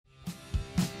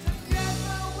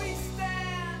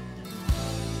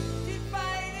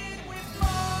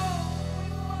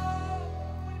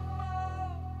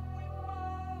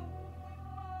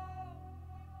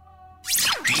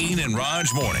Dean and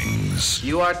Raj mornings.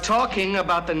 You are talking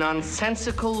about the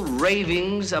nonsensical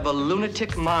ravings of a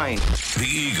lunatic mind. The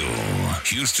Eagle,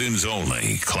 Houston's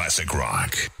only classic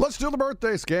rock. Let's do the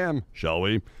birthday scam, shall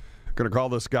we? Going to call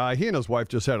this guy. He and his wife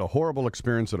just had a horrible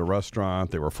experience at a restaurant.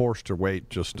 They were forced to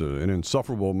wait just an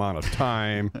insufferable amount of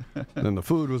time. Then the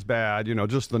food was bad,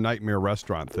 just the nightmare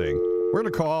restaurant thing. We're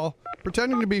going to call,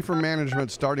 pretending to be from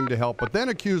management, starting to help, but then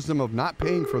accuse them of not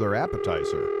paying for their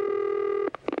appetizer.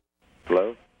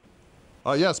 Hello?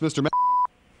 Yes, Mr.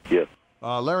 Yes.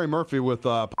 Larry Murphy with,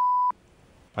 I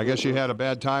guess you had a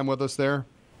bad time with us there?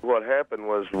 What happened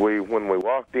was when we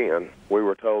walked in, we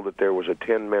were told that there was a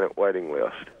 10-minute waiting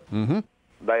list. Mm-hmm.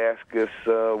 They asked us,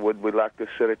 would we like to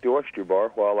sit at the Oyster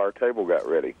Bar while our table got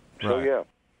ready. So, Right. yeah.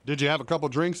 Did you have a couple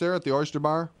drinks there at the Oyster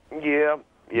Bar? Yeah,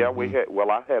 we had,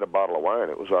 I had a bottle of wine.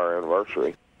 It was our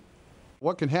anniversary.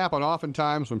 What can happen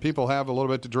oftentimes when people have a little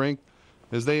bit to drink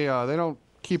is they don't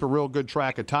keep a real good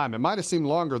track of time. It might have seemed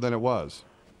longer than it was.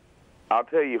 I'll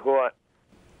tell you what,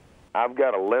 I've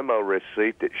got a limo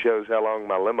receipt that shows how long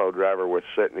my limo driver was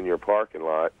sitting in your parking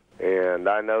lot, and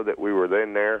I know that we were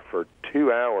then there for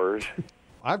 2 hours.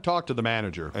 I've talked to the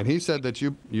manager, and he said that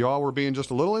you all were being just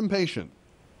a little impatient.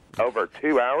 Over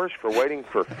 2 hours for waiting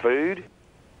for food?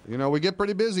 We get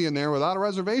pretty busy in there without a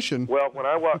reservation. Well, when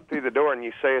I walk through the door and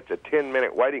you say it's a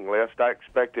 10-minute waiting list, I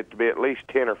expect it to be at least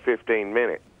 10 or 15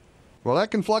 minutes. Well,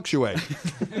 that can fluctuate.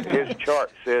 His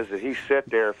chart says that he sat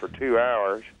there for 2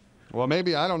 hours. Well,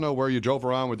 maybe, I don't know where you drove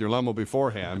around with your limo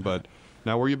beforehand, but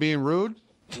now were you being rude?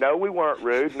 No, we weren't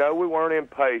rude. No, we weren't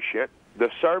impatient.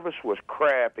 The service was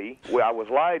crappy. I was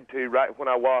lied to right when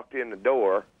I walked in the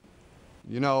door.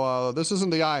 This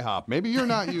isn't the IHOP. Maybe you're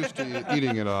not used to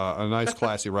eating at a nice,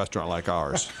 classy restaurant like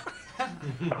ours.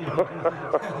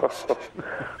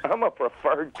 I'm a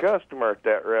preferred customer at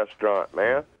that restaurant,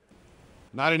 man.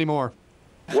 Not anymore.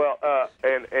 Well,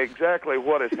 and exactly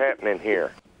what is happening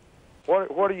here?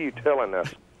 What are you telling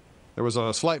us? There was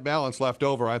a slight balance left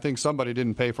over. I think somebody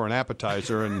didn't pay for an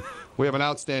appetizer, and we have an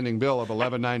outstanding bill of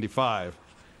 $11.95.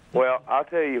 Well, I'll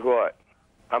tell you what.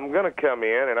 I'm going to come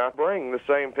in, and I bring the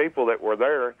same people that were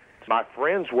there. My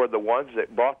friends were the ones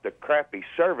that brought the crappy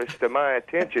service to my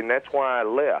attention. That's why I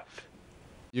left.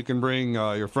 You can bring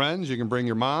your friends, you can bring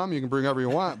your mom, you can bring whoever you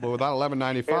want, but without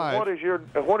 $11.95.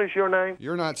 And what is your name?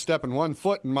 You're not stepping 1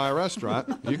 foot in my restaurant.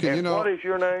 You can, and what is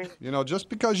your name? Just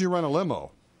because you run a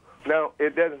limo. No,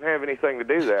 it doesn't have anything to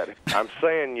do with that. I'm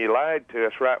saying you lied to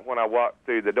us right when I walked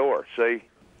through the door. See?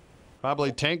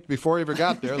 Probably tanked before you ever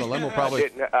got there. The limo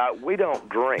probably... we don't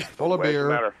drink. Full of beer. As a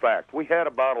matter of fact, we had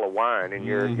a bottle of wine, and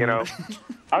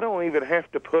I don't even have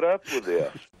to put up with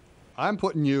this. I'm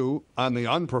putting you on the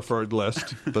unpreferred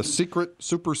list, the super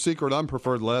secret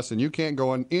unpreferred list, and you can't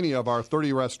go in any of our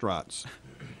 30 restaurants.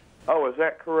 Oh, is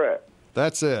that correct?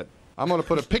 That's it. I'm going to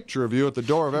put a picture of you at the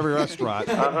door of every restaurant.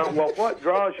 Well, what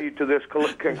draws you to this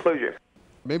conclusion?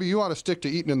 Maybe you ought to stick to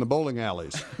eating in the bowling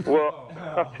alleys. Well,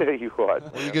 I'll tell you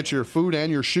what. Where you get your food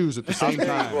and your shoes at the same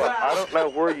time. What, I don't know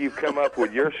where you come up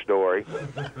with your story.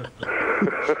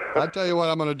 I'll tell you what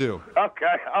I'm going to do.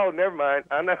 Okay. Oh, never mind.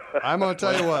 I know. I'm going to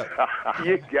tell you what.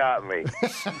 You got me.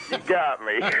 You got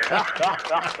me.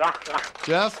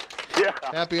 Jeff? Yeah.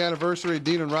 Happy anniversary,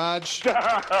 Dean and Raj.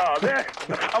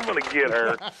 I'm going to get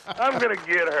her. I'm going to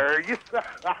get her.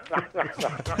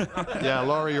 Yeah,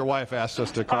 Lori, your wife asked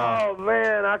us to call. Oh,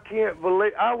 man, I can't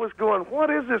believe. I was going, what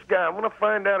is this guy? I'm going to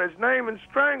find out his name and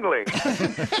strangle him.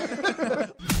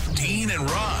 Dean and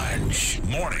Raj,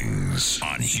 mornings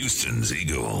on Houston's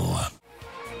Eagle.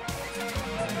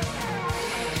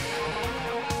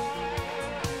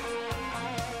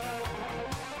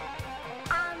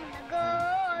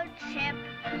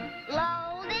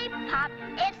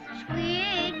 It's a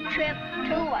sweet trip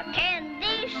to a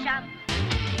candy shop.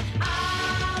 I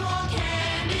want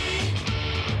candy.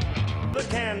 The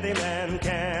candy man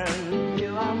can.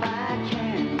 You are my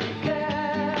candy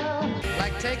girl.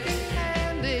 Like taking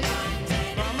candy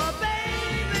from a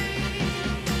baby.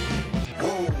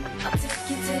 Whoa. I'll take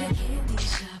you to the candy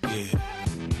shop. Yeah.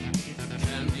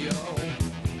 Candy, oh,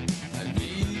 I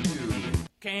need you.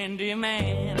 Candy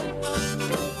man.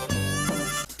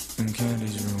 In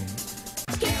Candy's room.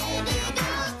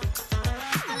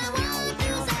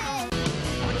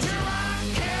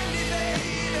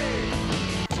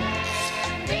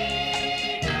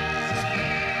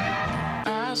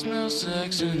 I smell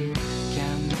sex and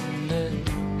candy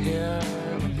here.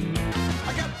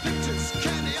 I got pictures,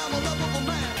 candy, I'm a lovable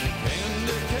man.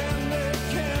 Candy, candy,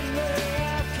 candy,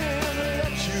 I can't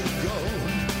let you go.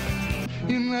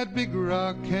 In that big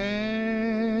rock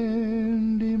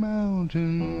candy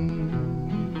mountain.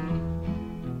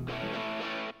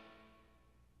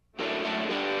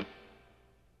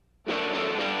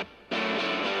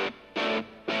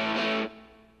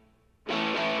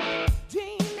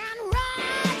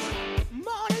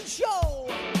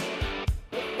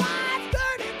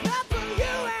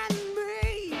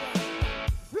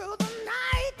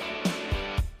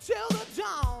 till the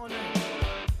dawn.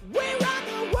 We run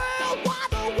the world while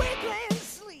the weaklings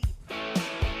sleep.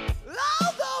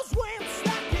 All those wimps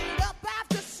that get up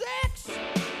after 6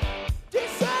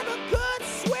 deserve a good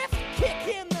swift kick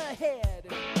in the head.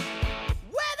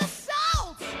 We're the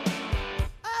salt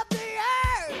of the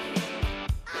earth.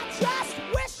 I just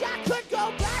wish I could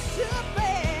go back to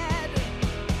bed.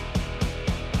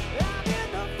 I'm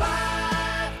in the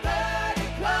 5:30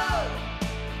 club.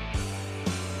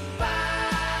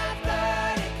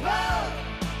 5:30 club.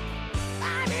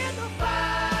 I'm in the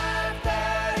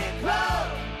 5:30 club.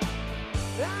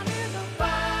 I'm in the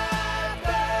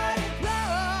 5:30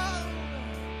 club.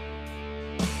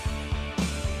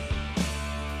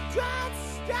 Don't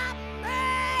stop me.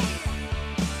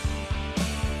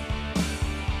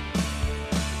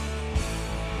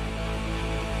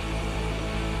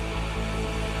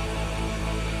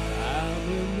 I'm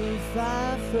in the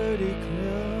 5:30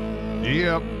 club.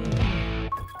 Yep.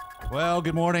 Well,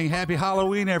 good morning. Happy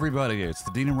Halloween, everybody. It's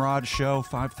the Dean and Rod Show,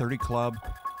 5:30 Club,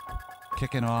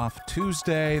 kicking off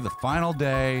Tuesday, the final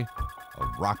day of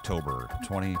Rocktober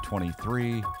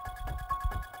 2023.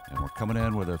 And we're coming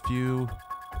in with a few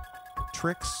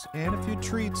tricks and a few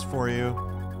treats for you,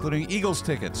 including Eagles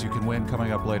tickets you can win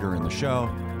coming up later in the show.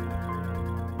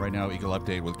 Right now, Eagle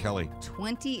Update with Kelly.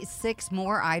 26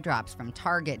 more eye drops from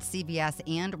Target, CVS,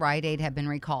 and Rite Aid have been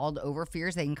recalled over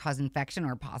fears they can cause infection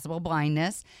or possible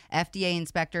blindness. FDA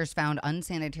inspectors found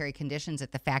unsanitary conditions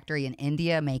at the factory in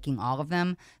India, making all of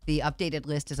them. The updated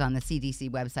list is on the CDC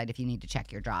website if you need to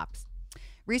check your drops.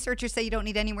 Researchers say you don't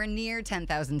need anywhere near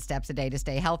 10,000 steps a day to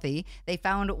stay healthy. They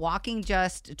found walking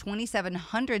just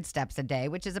 2,700 steps a day,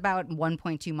 which is about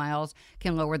 1.2 miles,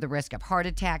 can lower the risk of heart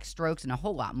attacks, strokes, and a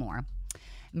whole lot more.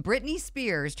 Britney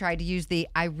Spears tried to use the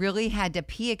 "I really had to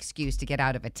pee" excuse to get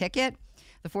out of a ticket.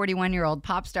 The 41-year-old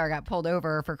pop star got pulled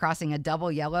over for crossing a double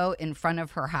yellow in front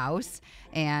of her house,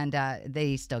 and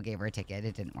they still gave her a ticket.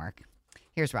 It didn't work.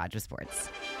 Here's Roger Sports.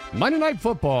 Monday Night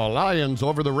Football, Lions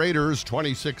over the Raiders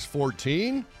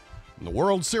 26-14. In the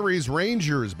World Series,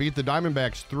 Rangers beat the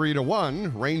Diamondbacks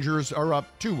 3-1. Rangers are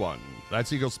up 2-1.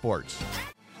 That's Eagle Sports.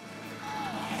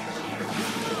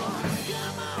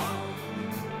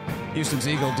 Houston's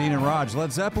Eagle, Dean and Raj,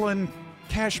 Led Zeppelin,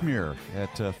 Kashmir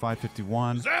at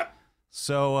 5:51.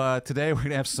 So today we're going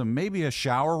to have maybe a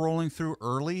shower rolling through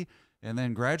early and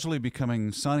then gradually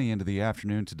becoming sunny into the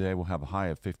afternoon. Today we'll have a high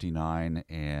of 59,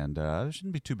 and it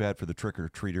shouldn't be too bad for the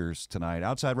trick-or-treaters tonight.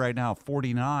 Outside right now,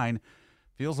 49.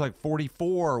 Feels like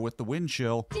 44 with the wind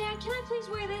chill. Dad, can I please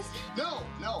wear this? No,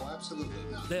 absolutely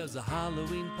not. There's a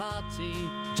Halloween party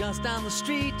just down the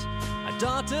street. My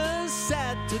daughter's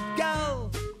set to go.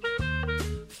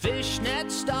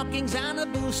 Fishnet stockings and a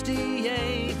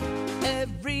bustier.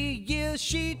 Every year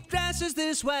she dresses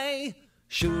this way.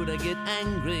 Should I get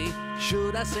angry?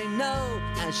 Should I say no?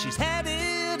 As she's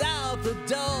headed out the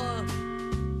door.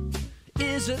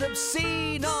 Is it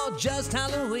obscene or just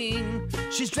Halloween?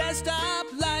 She's dressed up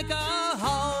like a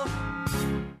hoe.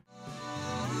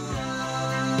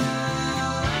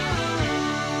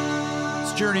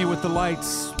 It's Journey with the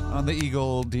Lights on the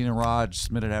Eagle, Dean and Raj,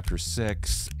 minute after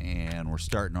 6, and we're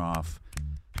starting off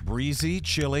breezy,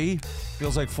 chilly.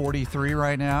 Feels like 43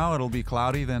 right now. It'll be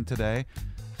cloudy then today.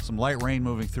 Some light rain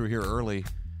moving through here early.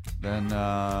 Then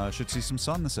should see some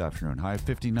sun this afternoon. High of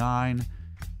 59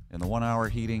 in the 1-hour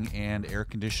heating and air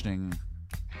conditioning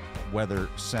weather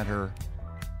center.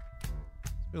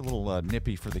 It's a little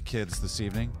nippy for the kids this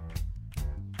evening.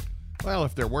 Well,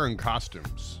 if they're wearing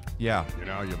costumes. Yeah. You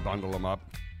know, you bundle them up.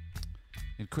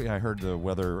 I heard the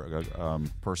weather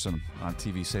person on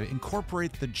TV say,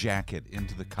 incorporate the jacket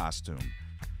into the costume.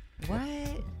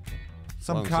 What?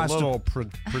 Some well, costume. It's a little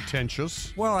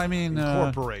pretentious. Well, I mean...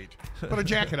 incorporate. Put a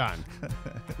jacket on.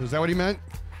 Is that what he meant?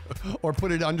 Or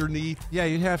put it underneath? Yeah,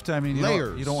 you'd have to. I mean,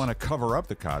 layers. You don't want to cover up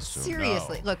the costume.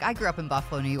 Seriously. No. Look, I grew up in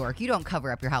Buffalo, New York. You don't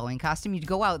cover up your Halloween costume. You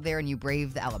go out there and you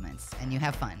brave the elements and you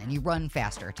have fun and you run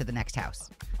faster to the next house.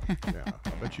 Yeah, I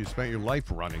bet you spent your life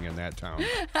running in that town.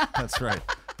 That's right.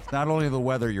 It's not only the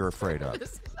weather you're afraid of.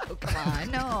 Oh, come on.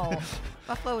 No.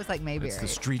 Buffalo is like Mayberry. It's the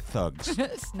street thugs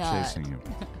It's not. chasing you.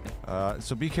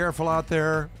 So be careful out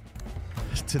there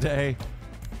today.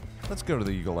 Let's go to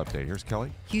the Eagle Update. Here's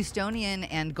Kelly. Houstonian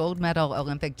and gold medal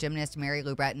Olympic gymnast Mary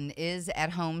Lou Retton is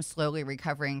at home slowly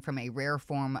recovering from a rare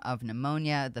form of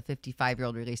pneumonia. The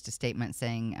 55-year-old released a statement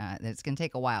saying that it's going to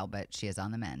take a while, but she is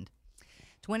on the mend.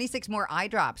 26 more eye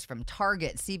drops from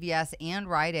Target, CVS, and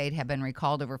Rite Aid have been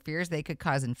recalled over fears they could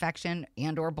cause infection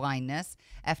and or blindness.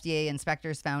 FDA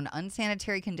inspectors found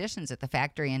unsanitary conditions at the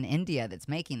factory in India that's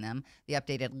making them. The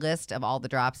updated list of all the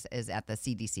drops is at the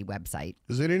CDC website.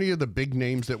 Is it any of the big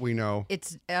names that we know?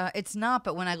 It's not,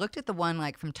 but when I looked at the one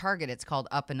like from Target, it's called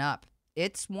Up and Up.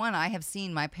 It's one I have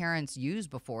seen my parents use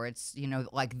before. It's,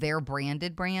 like their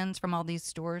branded brands from all these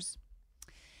stores.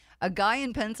 A guy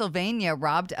in Pennsylvania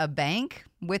robbed a bank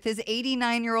with his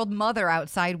 89-year-old mother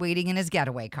outside waiting in his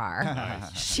getaway car.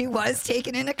 She was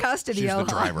taken into custody She's the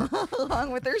driver.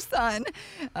 along with her son.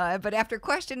 But after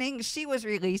questioning, she was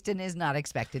released and is not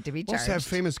expected to be charged. What's that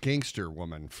famous gangster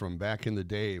woman from back in the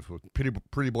day with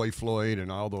Pretty Boy Floyd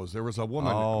and all those? There was a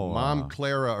woman, Mom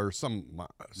Clara or some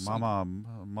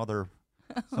Mother.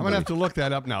 I'm going to have to look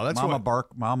that up now. That's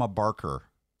Mama Barker.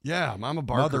 Yeah, Mama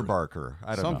Barker. Mother Barker.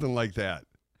 I don't know. Something like that.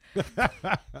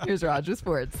 Here's Roger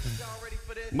Sports.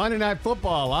 Monday Night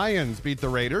Football. Lions beat the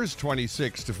Raiders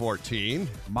 26-14.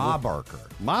 Ma Barker.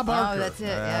 Ma Barker. Oh, that's it,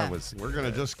 yeah. We're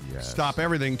going to just stop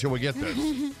everything till we get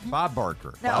this. Bob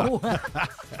Barker. No.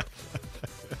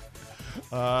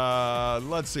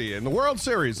 Let's see. In the World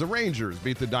Series, the Rangers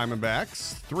beat the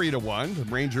Diamondbacks 3-1. The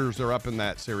Rangers are up in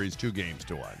that series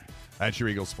 2-1. That's your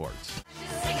Eagle Sports.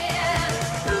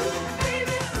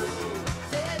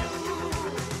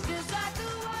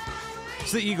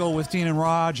 It's the Eagle with Dean and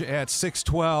Raj at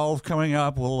 6:12. Coming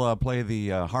up, we'll play the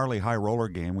Harley High Roller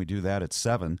game. We do that at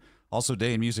 7. Also,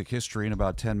 Day in Music History in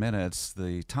about 10 minutes.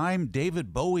 The time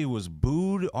David Bowie was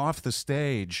booed off the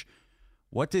stage.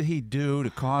 What did he do to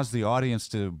cause the audience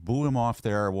to boo him off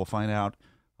there? We'll find out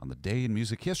on the Day in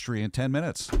Music History in 10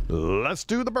 minutes. Let's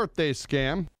do the birthday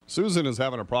scam. Susan is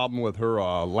having a problem with her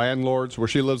landlords where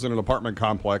she lives in an apartment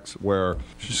complex where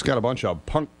she's got a bunch of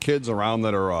punk kids around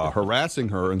that are harassing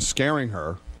her and scaring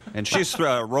her. And she's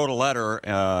wrote a letter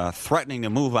threatening to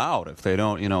move out if they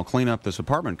don't, clean up this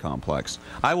apartment complex.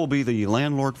 I will be the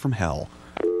landlord from hell.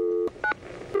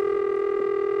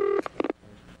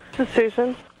 This is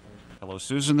Susan. Hello,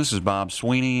 Susan. This is Bob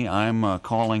Sweeney. I'm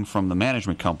calling from the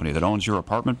management company that owns your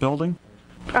apartment building.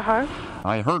 Uh-huh.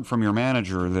 I heard from your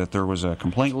manager that there was a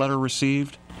complaint letter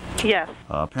received. Yes.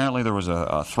 Apparently there was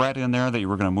a threat in there that you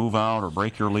were going to move out or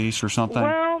break your lease or something.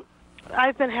 Well,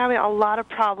 I've been having a lot of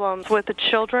problems with the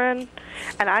children,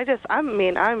 and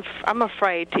I'm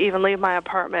afraid to even leave my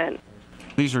apartment.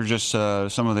 These are just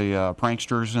some of the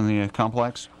pranksters in the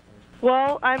complex?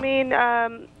 Well,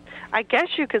 I guess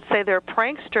you could say they're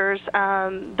pranksters,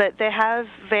 but they have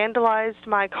vandalized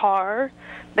my car.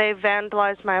 They've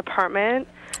vandalized my apartment.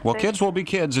 Well, kids will be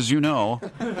kids, as you know.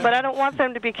 But I don't want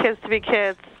them to be kids to be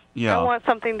kids. Yeah. I want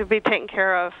something to be taken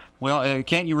care of. Well,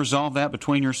 can't you resolve that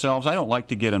between yourselves? I don't like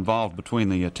to get involved between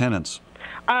the tenants.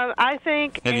 I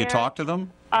think... Have you talked to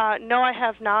them? No, I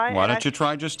have not. Why don't you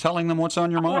try just telling them what's on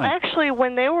your mind? Well, actually,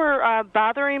 when they were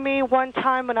bothering me one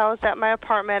time when I was at my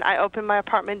apartment, I opened my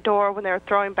apartment door when they were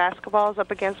throwing basketballs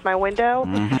up against my window,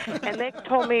 and they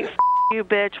told me, F you,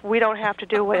 bitch, we don't have to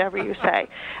do whatever you say.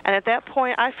 And at that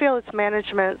point, I feel it's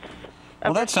management's...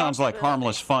 Well, that sounds like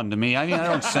harmless fun to me. I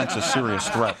don't sense a serious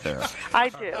threat there. I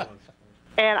do.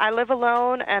 And I live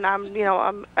alone, and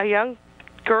I'm a young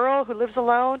girl who lives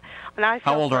alone, and I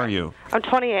feel... How old are you? I'm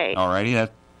 28. All righty,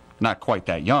 that's not quite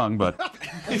that young, but...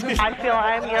 I feel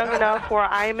I'm young enough where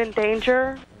I'm in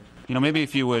danger. Maybe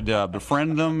if you would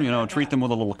befriend them, treat them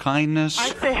with a little kindness.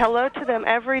 I say hello to them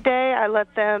every day. I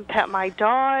let them pet my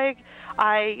dog.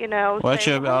 I,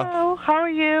 say, hello, how are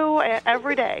you,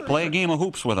 every day. Play a game of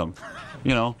hoops with them,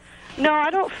 No, I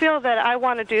don't feel that I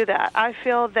want to do that. I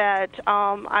feel that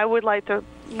I would like the,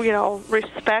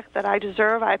 respect that I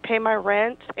deserve. I pay my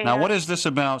rent. And now, what is this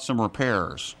about some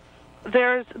repairs?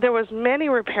 There was many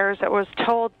repairs that was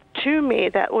told to me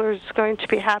that was going to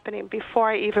be happening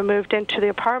before I even moved into the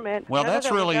apartment. Well,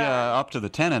 that's really up to the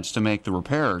tenants to make the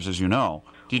repairs, as you know.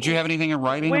 Did you have anything in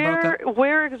writing about that?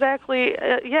 Where exactly?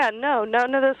 No,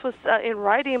 none of this was in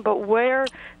writing, but where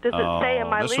does it say in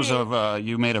my lease? This was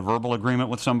you made a verbal agreement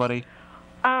with somebody?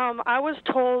 I was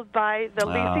told by the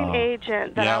leasing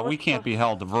agent that we can't be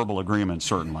held to verbal agreements,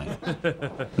 certainly.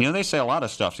 They say a lot of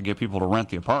stuff to get people to rent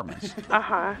the apartments.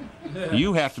 Uh-huh.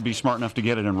 You have to be smart enough to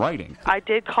get it in writing. I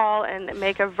did call and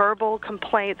make a verbal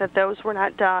complaint that those were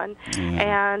not done,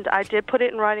 and I did put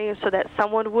it in writing so that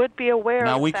someone would be aware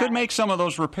Now, of we that. could make some of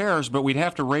those repairs, but we'd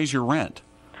have to raise your rent.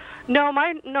 No,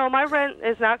 my rent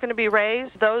is not going to be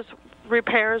raised. Those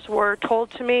repairs were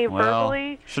told to me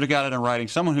verbally. Should have got it in writing.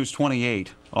 Someone who's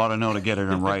 28 ought to know to get it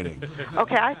in writing.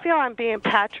 Okay, I feel I'm being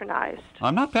patronized.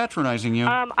 I'm not patronizing you.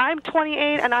 I'm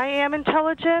 28 and I am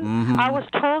intelligent. Mhm. I was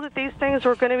told that these things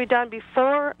were going to be done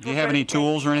before. Do you have any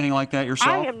tools or anything like that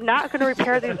yourself? I am not going to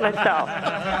repair these myself.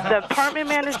 The apartment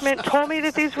management told me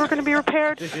that these were going to be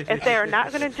repaired. If they are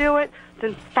not going to do it,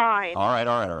 then fine. All right.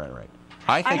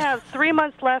 I think. I have 3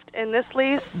 months left in this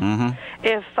lease. Mhm.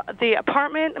 If the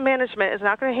apartment management is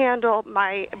not going to handle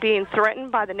my being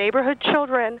threatened by the neighborhood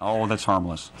children, Oh, that's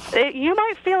harmless. you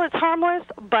might feel it's harmless,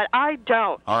 but I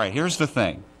don't. All right, here's the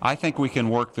thing. I think we can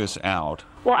work this out.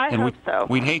 Well, I and hope so.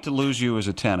 We'd hate to lose you as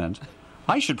a tenant.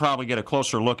 I should probably get a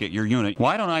closer look at your unit.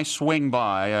 Why don't I swing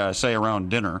by, say, around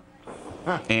dinner?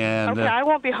 And Okay, I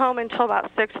won't be home until about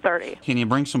 6:30. can you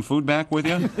bring some food back with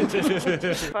you?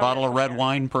 Bottle of red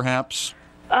wine, perhaps?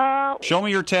 Show me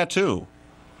your tattoo.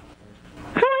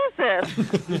 Who is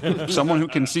this? Someone who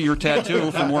can see your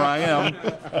tattoo from where I am.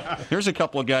 Here's a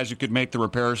couple of guys who could make the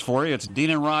repairs for you. It's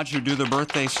Dean and Raj who do the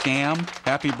birthday scam.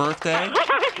 Happy birthday.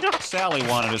 Sally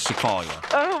wanted us to call you.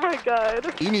 Oh my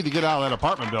God! You need to get out of that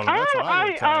apartment building. That's what I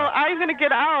would tell you. I'm gonna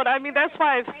get out. I mean, that's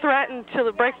why I've threatened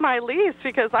to break my lease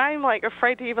because I'm like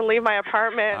afraid to even leave my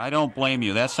apartment. I don't blame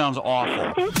you. That sounds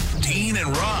awful. Dean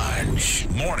and Raj,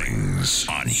 mornings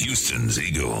on Houston's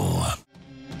Eagle.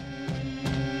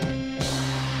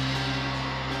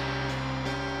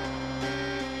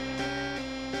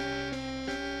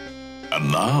 And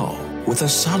now, with a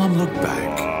solemn look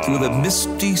back through the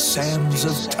misty sands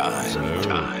of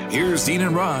time, here's Dean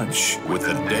and Raj with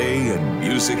a day in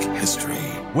music history.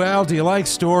 Well, do you like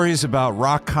stories about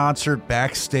rock concert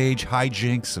backstage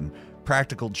hijinks and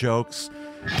practical jokes?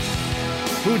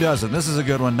 Who doesn't? This is a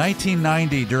good one.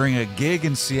 1990, during a gig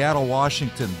in Seattle,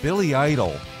 Washington, Billy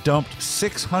Idol dumped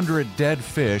 600 dead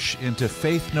fish into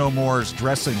Faith No More's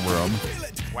dressing room.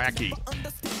 Wacky.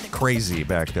 Crazy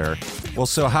back there. Well,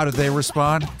 so how did they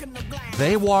respond?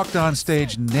 They walked on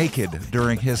stage naked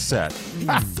during his set.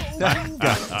 That's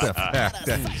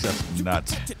just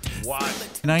nuts. What?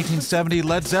 1970,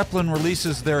 Led Zeppelin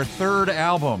releases their third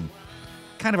album.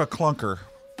 Kind of a clunker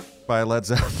by Led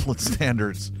Zeppelin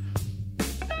standards.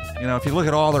 You know, if you look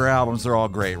at all their albums, they're all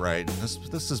great, right?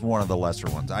 This is one of the lesser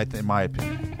ones, in my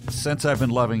opinion. Since I've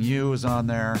Been Loving You is on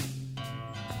there.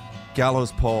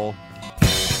 Gallows Pole.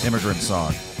 Immigrant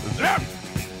Song.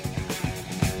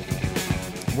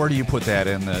 Where do you put that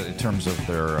in terms of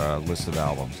their list of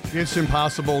albums? It's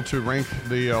impossible to rank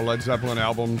the Led Zeppelin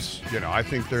albums. You know, I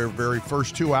think their very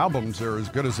first two albums are as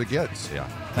good as it gets. Yeah.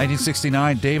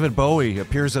 1969, David Bowie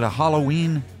appears at a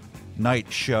Halloween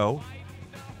night show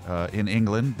in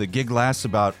England. The gig lasts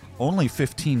about only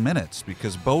 15 minutes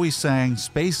because Bowie sang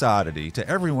Space Oddity to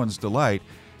everyone's delight,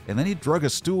 and then he drug a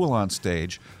stool on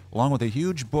stage along with a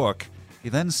huge book. He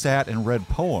then sat and read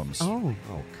poems Oh,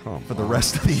 come for the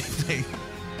rest of the evening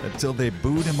until they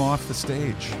booed him off the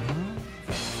stage.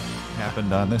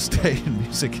 Happened on this day in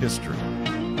music history.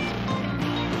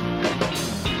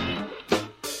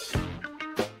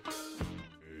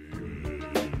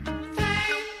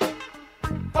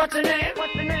 What's the name?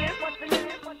 What's the name? What's the name?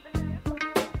 What's the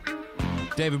name?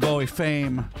 David Bowie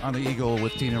fame on the Eagle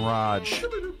with Dean and Raj.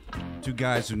 Two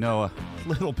guys who know a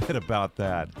little bit about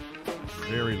that.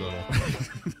 Very little.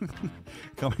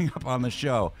 Coming up on the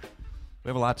show, we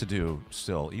have a lot to do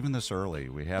still, even this early.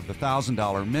 We have the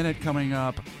 $1,000 Minute coming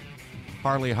up,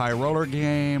 Harley High Roller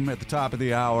Game at the top of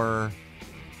the hour,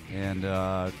 and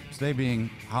today being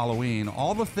Halloween,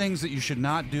 all the things that you should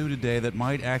not do today that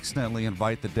might accidentally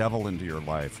invite the devil into your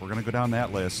life. We're going to go down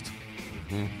that list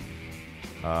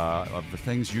of the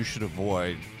things you should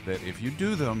avoid that if you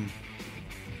do them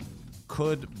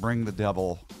could bring the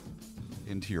devil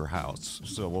into your house.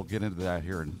 So we'll get into that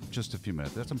here in just a few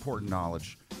minutes. That's important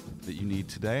knowledge that you need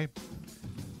today.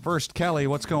 First, Kelly,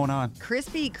 what's going on?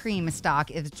 Krispy Kreme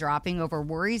stock is dropping over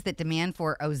worries that demand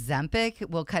for Ozempic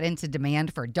will cut into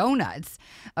demand for donuts.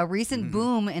 A recent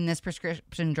boom in this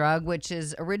prescription drug, which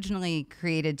is originally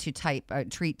created to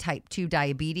treat type 2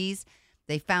 diabetes,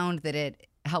 they found that it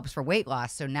helps for weight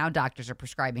loss. So now doctors are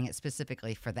prescribing it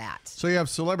specifically for that. So you have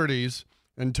celebrities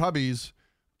and tubbies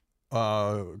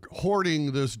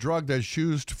hoarding this drug that's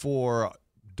used for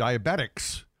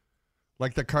diabetics.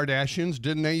 Like the Kardashians,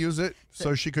 didn't they use it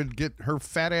so she could get her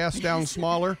fat ass down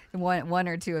smaller? One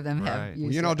or two of them have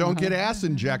used You know, it. don't get ass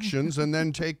injections and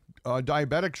then take a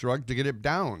diabetic drug to get it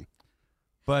down.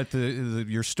 But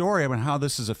your story about how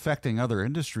this is affecting other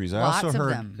industries, I Lots also of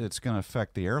heard them. it's going to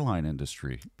affect the airline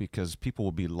industry because people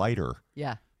will be lighter.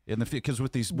 Yeah. Because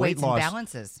with these Weights weight and loss,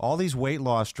 balances. all these weight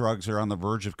loss drugs are on the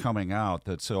verge of coming out.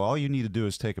 So all you need to do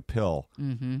is take a pill,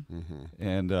 and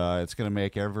it's going to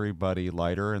make everybody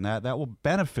lighter, and that will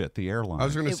benefit the airline. I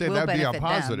was going to say that'd be a benefit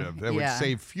positive. them. That would Yeah.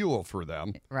 save fuel for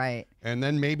them. Right. And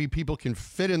then maybe people can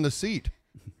fit in the seat.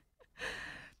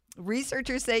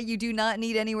 Researchers say you do not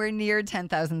need anywhere near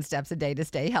 10,000 steps a day to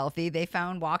stay healthy. They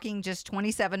found walking just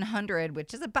 2,700,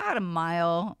 which is about a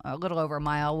mile, a little over a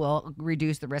mile, will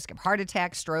reduce the risk of heart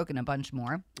attack, stroke, and a bunch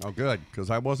more. Oh, good, because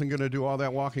I wasn't going to do all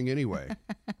that walking anyway.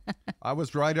 I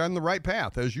was right on the right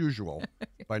path, as usual,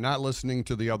 by not listening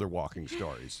to the other walking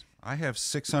stories. I have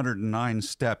 609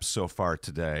 steps so far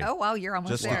today. Oh, wow, you're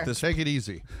almost Just there. at this, Take it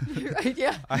easy. Right,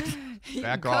 yeah.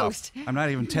 Back Coast. off. I'm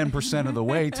not even 10% of the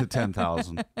way to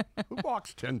 10,000. Who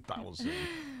walks 10,000?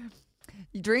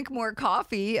 You drink more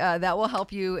coffee. That will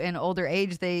help you in older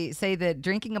age. They say that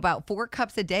drinking about 4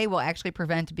 cups a day will actually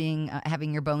prevent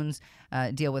having your bones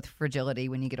deal with fragility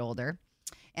when you get older.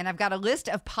 And I've got a list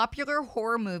of popular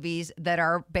horror movies that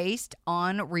are based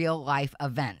on real life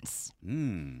events.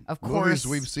 Of course, Movies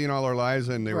we've seen all our lives,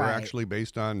 and they were Right. actually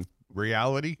based on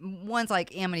reality. ones like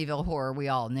Amityville Horror, we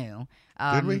all knew.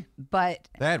 Did we? But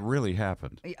That really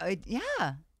happened.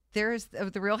 yeah, there's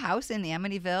the real house in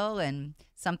Amityville, and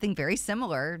something very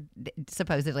similar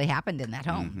supposedly happened in that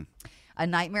home. A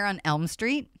Nightmare on Elm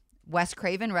Street. Wes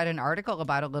Craven read an article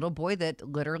about a little boy that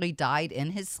literally died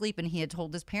in his sleep, and he had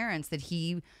told his parents that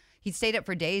he stayed up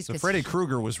for days. So 'cause Freddy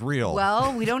Krueger was real.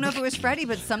 Well, we don't know if it was Freddy,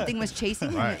 but something was chasing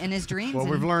him Right. in his dreams. Well,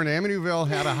 and we've learned Amityville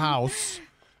had a house,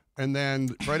 and then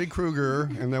Freddy Krueger,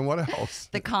 and then what else?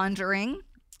 The Conjuring,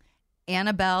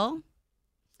 Annabelle,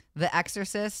 The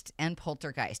Exorcist, and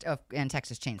Poltergeist. Oh, and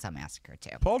Texas Chainsaw Massacre,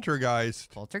 too.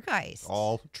 Poltergeist.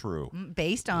 All true.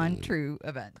 Based on true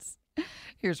events.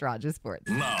 Here's Raj's Sports.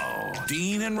 Now,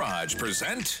 Dean and Raj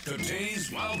present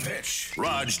today's Wild Pitch.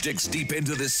 Raj digs deep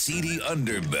into the seedy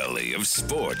underbelly of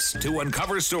sports to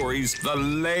uncover stories the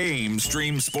lame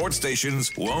stream sports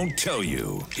stations won't tell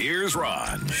you. Here's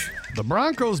Raj. The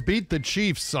Broncos beat the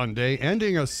Chiefs Sunday,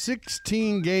 ending a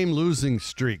 16-game losing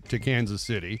streak to Kansas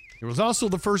City. It was also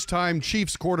the first time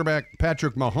Chiefs quarterback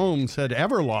Patrick Mahomes had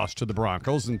ever lost to the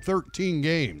Broncos in 13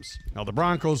 games. Now, the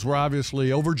Broncos were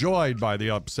obviously overjoyed by the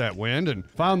upset win and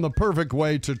found the perfect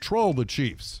way to troll the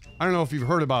Chiefs. I don't know if you've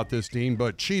heard about this, Dean,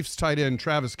 but Chiefs tight end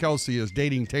Travis Kelce is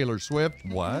dating Taylor Swift.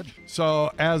 What?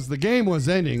 So, as the game was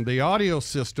ending, the audio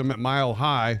system at Mile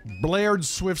High blared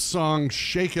Swift's song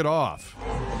Shake It Off.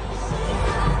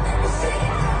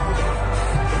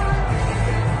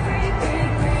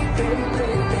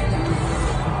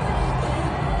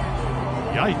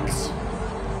 Yikes.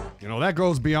 You know, that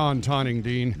goes beyond taunting,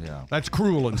 Dean. Yeah. That's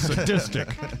cruel and sadistic.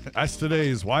 That's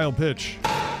today's Wild Pitch.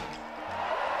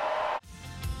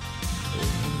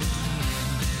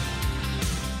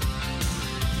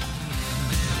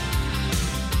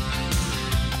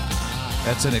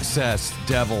 That's an excess.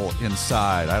 Devil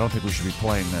Inside. I don't think we should be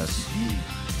playing this.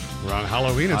 We're on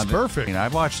Halloween. It's perfect. I mean,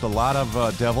 I've watched a lot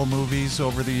of devil movies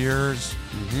over the years,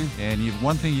 and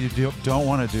one thing you don't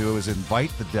want to do is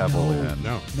invite the devil in.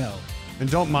 No. No. And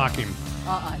don't mock him.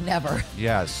 Never.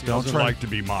 Yes, He don't doesn't try. like to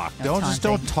be mocked. Don't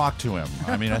taunting. talk to him.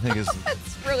 I mean, I think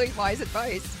That's really wise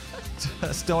advice.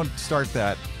 just don't start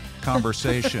that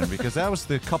conversation because that was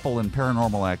the couple in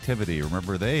Paranormal Activity.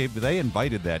 Remember, they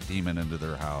invited that demon into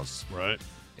their house, Right.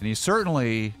 and you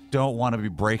certainly don't want to be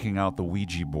breaking out the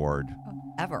Ouija board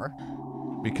Ever.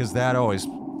 because that always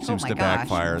seems my to gosh.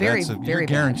 backfire. Very, You're very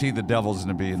bad. guaranteed the devil's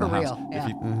going to be in For the house. real, yeah. If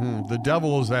you, The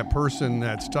devil is that person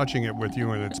that's touching it with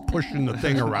you and it's pushing the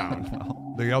thing around.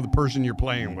 The other person you're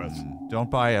playing with.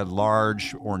 don't buy a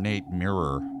large, ornate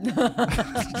mirror.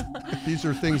 These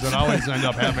are things that always end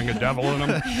up having a devil in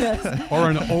them. Or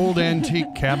an old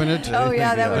antique cabinet Oh,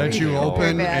 yeah, that would be you very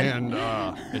open bad. and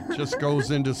it just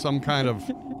goes into some kind of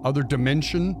other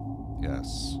dimension.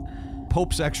 Yes.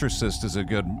 Pope's Exorcist is a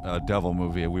good devil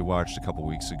movie we watched a couple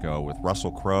weeks ago with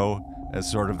Russell Crowe as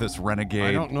sort of this renegade.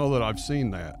 I don't know that I've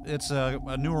seen that. It's a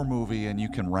newer movie, and you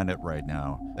can rent it right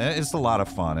now. It's a lot of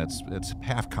fun. It's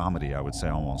half comedy, I would say,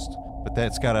 almost. But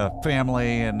it's got a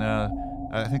family, and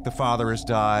I think the father has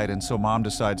died, and so mom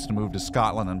decides to move to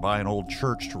Scotland and buy an old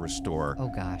church to restore. Oh,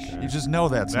 gosh. You just know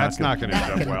that's not going to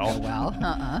end up well.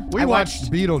 Well. We watched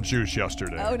Beetlejuice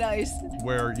yesterday. Oh, nice.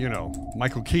 Where,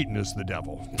 Michael Keaton is the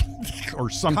devil. Or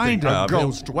something. Kind a of.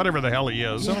 ghost, whatever the hell he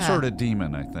is. Some sort of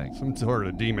demon, I think. Some sort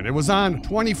of demon. It was on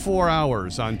 24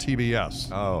 hours on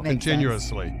TBS. Oh. Makes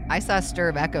Continuously. I saw Stir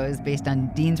of Echoes based on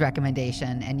Dean's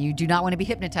recommendation, and you do not want to be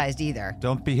hypnotized either.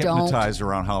 Don't be hypnotized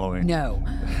around Halloween. No.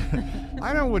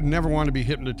 I would never want to be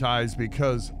hypnotized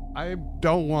because I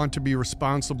don't want to be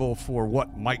responsible for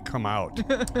what might come out.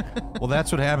 Well, that's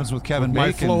what happens with Kevin My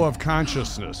Bacon. flow of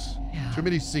consciousness. Too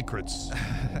many secrets.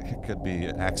 It could be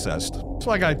accessed. It's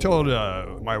like I told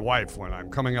my wife when I'm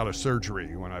coming out of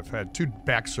surgery, when I've had 2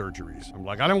 back surgeries. I'm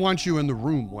like, I don't want you in the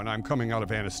room when I'm coming out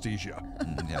of anesthesia.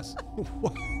 Yes.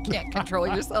 Can't control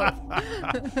yourself.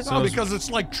 No, because it's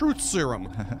like truth serum.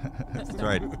 That's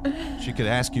right. She could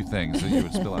ask you things that you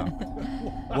would spill out.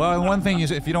 Well, and one thing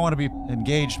is, if you don't want to be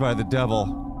engaged by the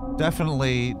devil,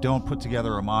 definitely don't put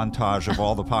together a montage of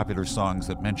all the popular songs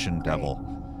that mention devil.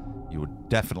 You would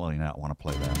definitely not want to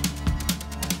play that.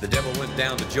 The devil went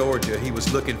down to Georgia. He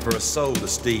was looking for a soul to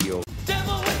steal.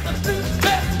 Devil with the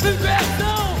blue dress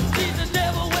on. He's the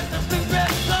devil with the blue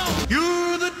dress on.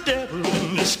 You're the devil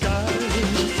in disguise.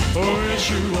 Oh, yes,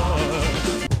 you are.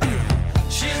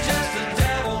 She's just a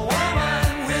devil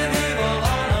woman with evil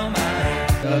on her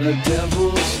mind. Got a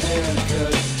devil's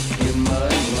haircut in my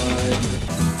mind.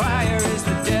 Fire is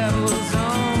the devil's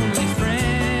only friend.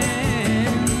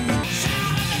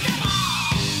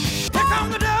 Here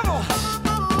come the devil,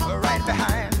 right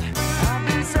behind. I've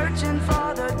been searching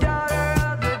for the daughter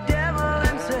of the devil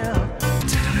himself.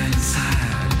 Devil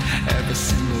inside, every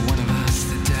single one of us,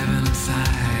 the devil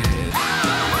inside.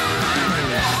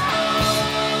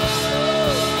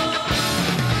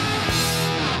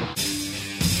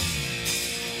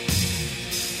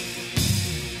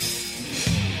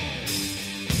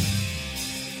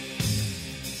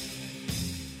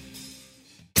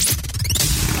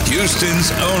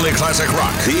 Houston's only classic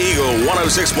rock. The Eagle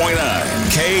 106.9.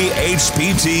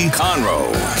 KHPT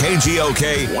Conroe.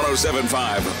 KGOK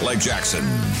 107.5 Lake Jackson.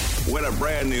 Win a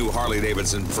brand new Harley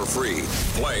Davidson for free.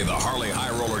 Play the Harley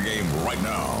High Roller game right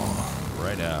now.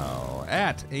 Right now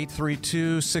at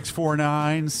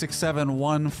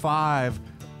 832-649-6715.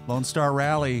 Lone Star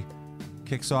Rally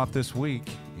kicks off this week,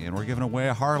 and we're giving away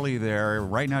a Harley there.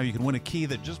 Right now you can win a key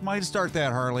that just might start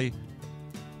that Harley.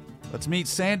 Let's meet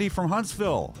Sandy from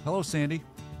Huntsville. Hello, Sandy.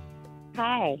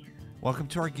 Hi. Welcome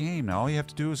to our game. Now all you have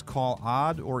to do is call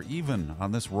odd or even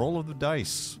on this roll of the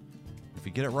dice. If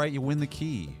you get it right, you win the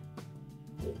key.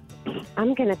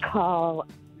 I'm going to call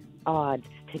odds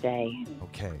today.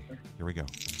 Okay, here we go.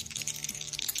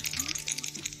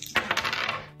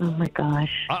 Oh, my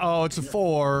gosh. Uh-oh, it's a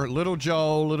 4. Little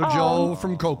Joe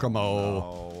from Kokomo.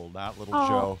 Oh, not Little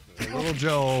Oh. Joe. Little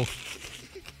Joe.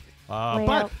 Well-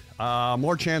 But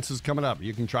more chances coming up.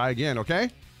 You can try again, okay?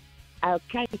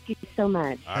 Okay, thank you so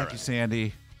much. Thank you,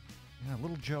 Sandy. Yeah,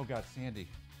 Little Joe got Sandy.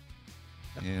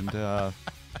 And why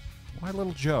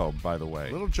Little Joe, by the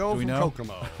way? Little Joe Do we from know?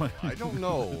 Kokomo. I don't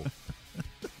know.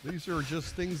 These are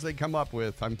just things they come up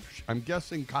with. I'm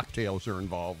guessing cocktails are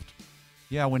involved.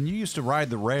 Yeah, when you used to ride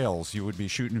the rails, you would be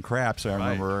shooting craps, I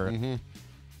remember. Mm-hmm. And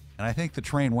I think the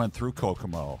train went through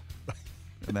Kokomo.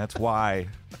 And that's why,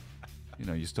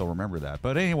 you still remember that.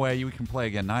 But anyway, you can play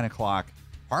again, 9 o'clock.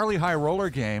 Harley High Roller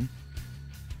game.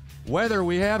 Weather,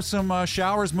 we have some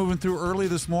showers moving through early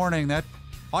this morning. That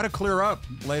ought to clear up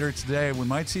later today. We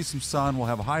might see some sun. We'll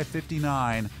have a high of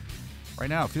 59. Right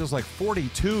now, it feels like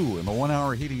 42 in the 1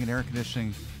 hour heating and air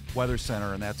conditioning weather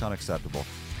center, and that's unacceptable.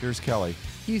 Here's Kelly.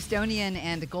 Houstonian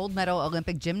and gold medal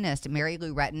Olympic gymnast Mary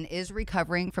Lou Retton is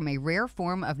recovering from a rare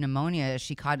form of pneumonia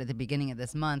she caught at the beginning of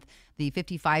this month. The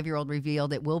 55-year-old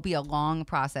revealed it will be a long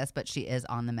process, but she is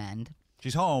on the mend.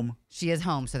 She's home. She is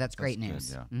home, so that's great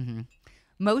news. Good, yeah. Mm-hmm.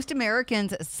 Most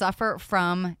Americans suffer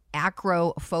from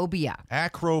acrophobia.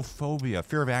 Acrophobia,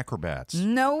 fear of acrobats.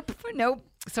 Nope.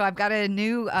 So I've got a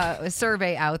new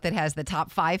survey out that has the top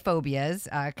 5 phobias.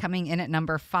 Coming in at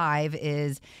number 5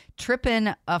 is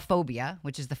trypanophobia,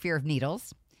 which is the fear of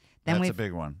needles. That's a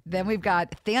big one. Then we've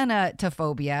got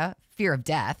thanatophobia, fear of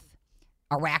death.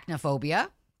 Arachnophobia.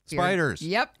 Spiders.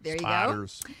 Yep, there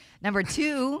Spiders. you go. Number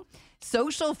 2,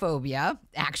 social phobia,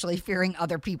 actually fearing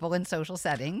other people in social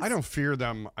settings. I don't fear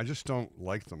them. I just don't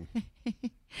like them.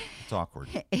 It's awkward.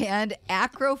 And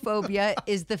acrophobia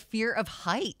is the fear of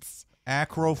heights.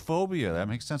 Acrophobia. That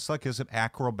makes sense. Like, is it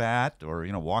acrobat or,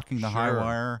 walking the high Sure.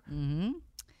 wire? Mm-hmm.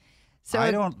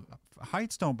 So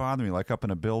Heights don't bother me, like up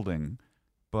in a building,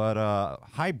 but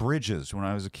high bridges when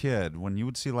I was a kid, when you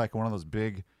would see like one of those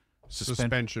big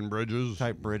Suspension bridges.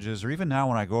 type bridges, or even now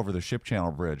when I go over the Ship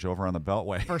Channel Bridge over on the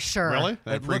Beltway. For sure. Really?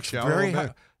 That It freaks looks you out a very little high.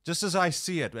 bit? Just as I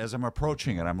see it, as I'm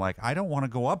approaching it, I'm like, I don't want to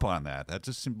go up on that. That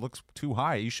just looks too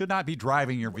high. You should not be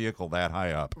driving your vehicle that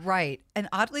high up. Right. And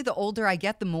oddly, the older I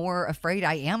get, the more afraid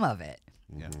I am of it.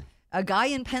 Yeah. A guy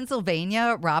in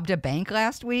Pennsylvania robbed a bank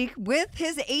last week with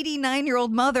his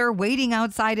 89-year-old mother waiting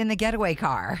outside in the getaway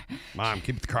car. Mom,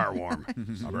 keep the car warm.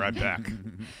 I'll be right back.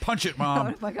 Punch it, Mom.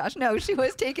 Oh, my gosh. No, she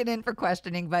was taken in for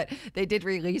questioning, but they did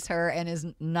release her and is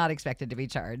not expected to be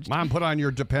charged. Mom, put on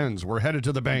your Depends. We're headed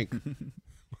to the bank.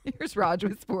 Here's Raj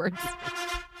with sports.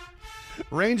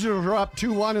 Rangers were up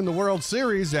 2-1 in the World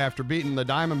Series after beating the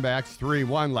Diamondbacks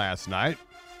 3-1 last night.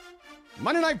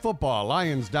 Monday Night Football,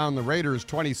 Lions down the Raiders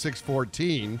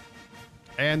 26-14.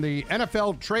 And the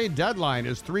NFL trade deadline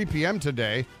is 3 p.m.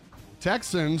 today.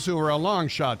 Texans, who are a long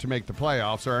shot to make the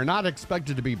playoffs, are not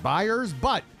expected to be buyers,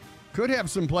 but could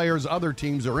have some players other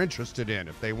teams are interested in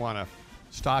if they want to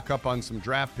stock up on some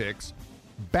draft picks.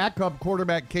 Backup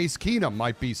quarterback Case Keenum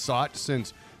might be sought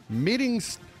since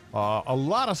meetings, a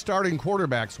lot of starting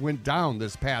quarterbacks went down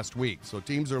this past week. So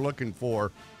teams are looking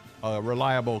for a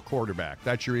reliable quarterback.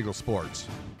 That's your Eagle Sports.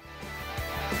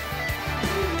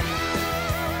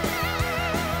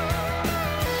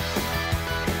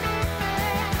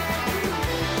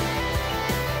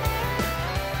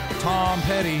 Tom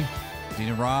Petty,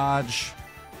 Dina Raj.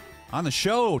 On the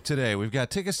show today, we've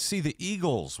got tickets to see the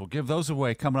Eagles. We'll give those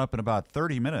away coming up in about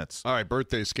 30 minutes. All right,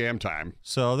 birthday scam time.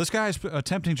 So this guy's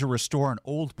attempting to restore an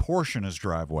old Porsche in his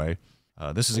driveway.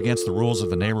 This is against the rules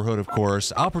of the neighborhood, of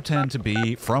course. I'll pretend to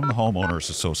be from the Homeowners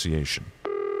Association.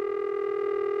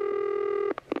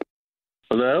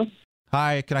 Hello?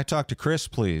 Hi, can I talk to Chris,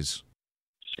 please?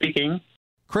 Speaking.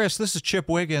 Chris, this is Chip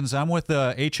Wiggins. I'm with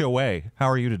the HOA. How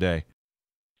are you today?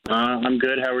 I'm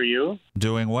good. How are you?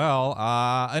 Doing well.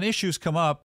 An issue's come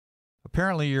up.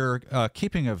 Apparently, you're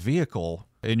keeping a vehicle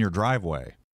in your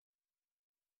driveway.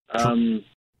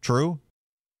 True?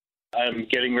 I'm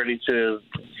getting ready to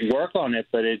work on it,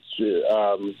 but it's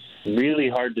really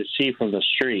hard to see from the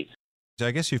street.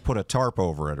 I guess you've put a tarp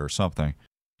over it or something.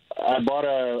 I bought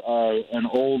an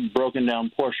old broken down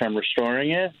Porsche. I'm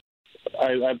restoring it.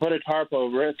 I put a tarp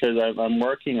over it because I'm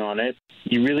working on it.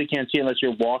 You really can't see unless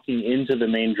you're walking into the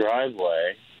main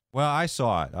driveway. Well, I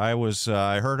saw it.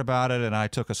 I heard about it, and I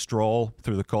took a stroll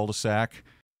through the cul-de-sac.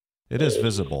 It is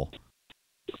visible.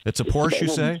 It's a Porsche, you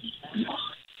say?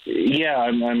 Yeah,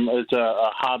 it's a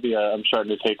hobby I'm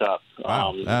starting to take up.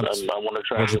 Wow, I want to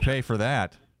try. What'd you pay for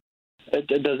that?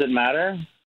 Does it matter?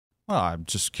 Well, I'm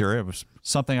just curious. It was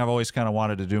something I've always kind of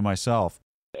wanted to do myself.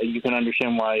 You can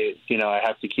understand why, I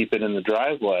have to keep it in the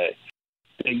driveway.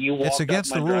 It's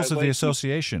against the rules of the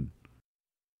association.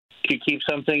 You keep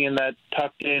something in that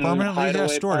tucked in Permanently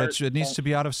stored. part? It needs to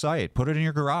be out of sight. Put it in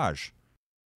your garage.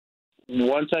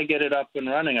 Once I get it up and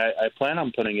running, I plan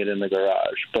on putting it in the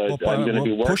garage, but I'm going to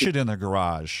be working. Push it in the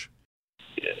garage.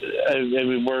 I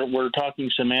mean, we're talking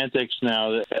semantics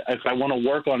now. If I want to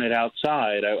work on it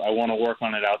outside, I want to work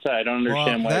on it outside. I don't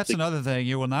understand why. That's another thing.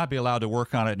 You will not be allowed to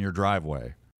work on it in your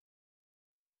driveway.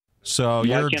 So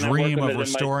your dream of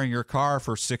restoring your car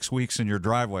for 6 weeks in your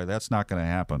driveway, that's not going to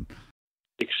happen.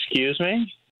 Excuse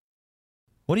me?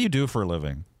 What do you do for a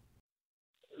living?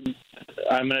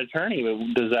 I'm an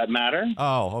attorney. Does that matter?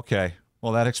 Oh, okay.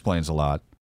 Well, that explains a lot.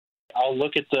 I'll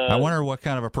look at the... I wonder what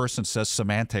kind of a person says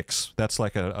semantics. That's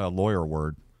like a lawyer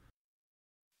word.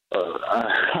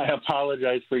 I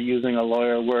apologize for using a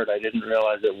lawyer word. I didn't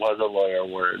realize it was a lawyer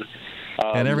word.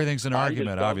 And everything an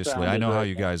argument, obviously. I know how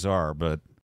you guys are, but...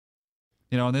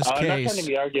 in this case... I'm not trying to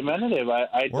be argumentative.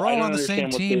 We're all on the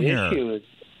same team here. Is.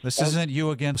 This isn't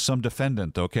you against some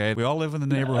defendant, okay? We all live in the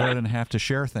neighborhood and have to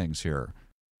share things here.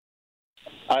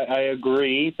 I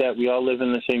agree that we all live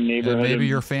in the same neighborhood. And maybe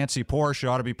your fancy Porsche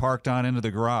ought to be parked on into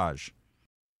the garage.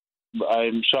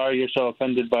 I'm sorry you're so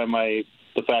offended by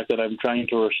the fact that I'm trying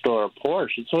to restore a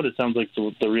Porsche. It's what it sounds like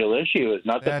the real issue is,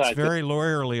 not the fact That's very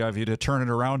lawyerly of you to turn it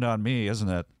around on me, isn't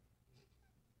it?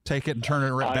 Take it and turn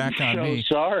it right back on me.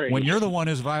 Sorry. When you're the one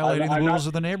who's violating the rules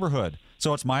of the neighborhood.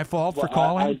 So it's my fault for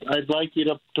calling? I'd like you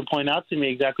to point out to me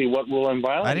exactly what rule I'm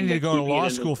violating. I didn't need to go to law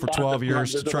school for 12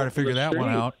 years to try to figure that one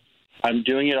out. I'm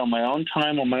doing it on my own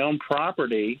time, on my own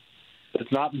property.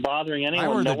 It's not bothering anyone.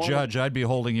 If I were the judge, I'd be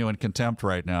holding you in contempt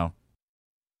right now.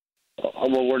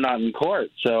 Well, we're not in court,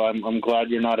 so I'm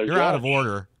glad you're not a judge. You're out of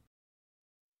order.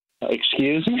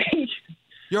 Excuse me?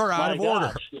 You're out of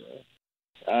order.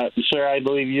 Sir, I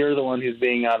believe you're the one who's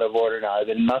being out of order now. I've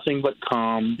been nothing but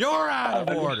calm. You're out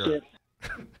of order.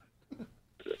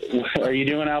 Are you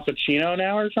doing Al Pacino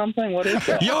now or something? What is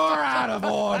that? You're out of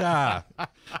order.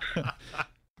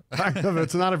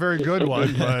 It's not a very good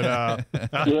one, but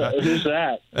who's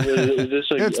that? Is this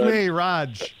it's me,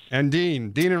 Raj, and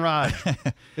Dean and Raj.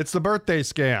 It's the birthday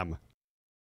scam.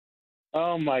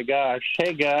 Oh my gosh!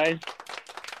 Hey guys.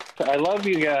 I love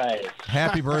you guys.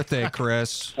 Happy birthday,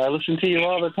 Chris. I listen to you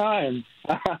all the time.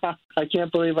 I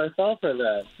can't believe I fell for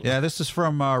that. Yeah, this is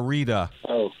from Rita.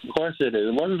 Oh, of course it is.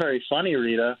 It wasn't very funny,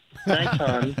 Rita. Thanks,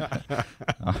 hon.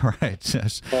 All right.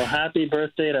 Yes. Well, happy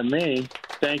birthday to me.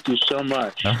 Thank you so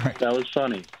much. All right. That was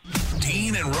funny.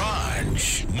 Dean and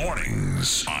Raj,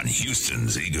 mornings on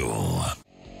Houston's Eagle.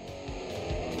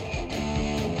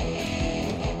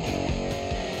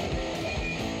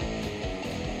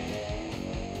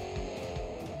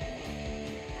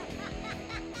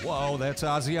 Whoa, that's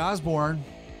Ozzy Osbourne.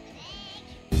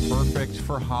 Perfect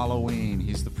for Halloween.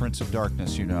 He's the Prince of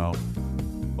Darkness, you know.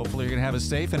 Hopefully you're going to have a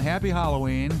safe and happy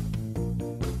Halloween.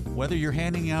 Whether you're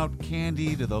handing out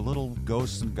candy to the little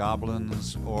ghosts and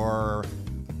goblins or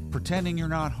pretending you're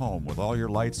not home with all your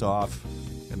lights off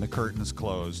and the curtains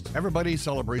closed. Everybody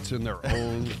celebrates in their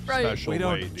own Right. special We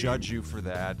don't way. Dean. judge you for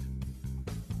that.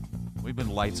 We've been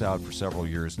lights out for several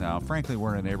years now. Frankly,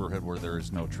 we're in a neighborhood where there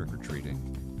is no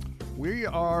trick-or-treating. We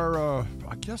are,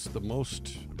 I guess, the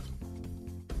most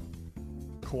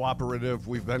cooperative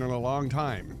we've been in a long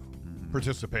time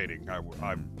participating.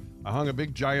 I hung a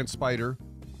big giant spider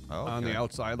on the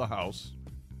outside of the house,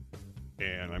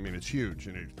 and I mean it's huge,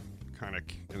 and it kind of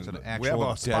It's an we have actual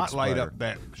a dead spotlight spider. up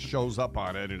that shows up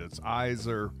on it, and its eyes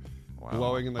are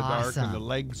glowing in the dark, and the Awesome.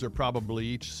 legs are probably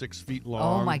each 6 feet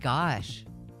long. Oh my gosh.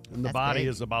 And the That's body big.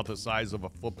 is about the size of a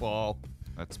football.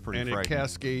 That's pretty And it frightening.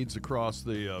 cascades across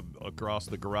the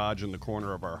garage in the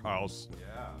corner of our house.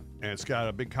 Yeah. And it's got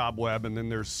a big cobweb, and then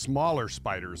there's smaller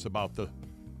spiders about the.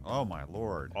 Oh my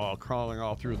Lord! All crawling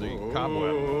all through the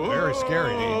cobweb. Very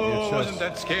scary. It's just Wasn't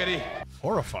that scary?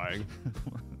 horrifying.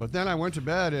 But then I went to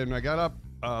bed, and I got up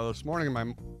this morning, and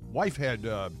my wife had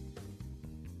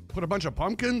put a bunch of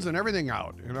pumpkins and everything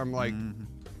out, and I'm like.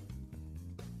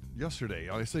 Yesterday,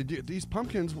 I said, these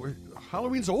pumpkins,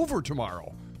 Halloween's over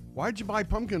tomorrow. Why'd you buy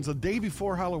pumpkins a day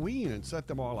before Halloween and set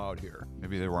them all out here?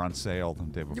 Maybe they were on sale the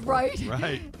day before. Right.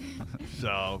 Right.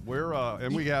 So we're,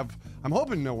 and we have, I'm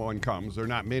hoping no one comes. They're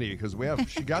not many because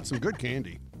she got some good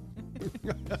candy.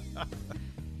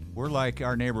 We're like,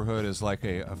 our neighborhood is like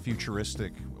a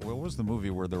futuristic, what was the movie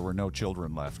where there were no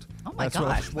children left? Oh my That's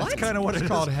gosh, what? That's kind of what It's it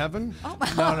called is. Heaven. Oh my,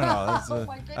 No. That's oh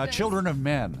my goodness. Children of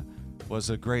Men was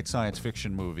a great science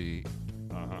fiction movie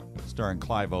starring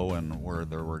Clive Owen where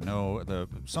there were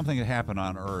something had happened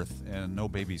on Earth and no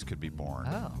babies could be born.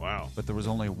 Oh. Wow. But there was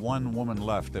only one woman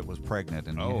left that was pregnant,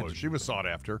 and She was sought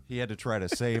after. he had to try to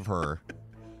save her.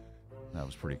 That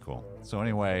was pretty cool. So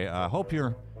anyway, hope you're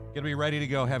going to be ready to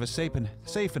go. Have a safe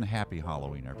and happy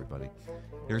Halloween, everybody.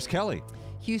 Here's Kelly.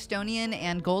 Houstonian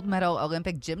and gold medal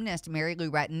Olympic gymnast Mary Lou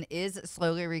Retton is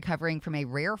slowly recovering from a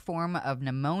rare form of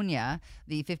pneumonia.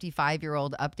 The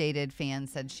 55-year-old updated fan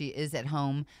said she is at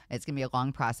home. It's going to be a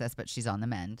long process, but she's on the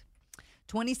mend.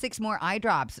 26 more eye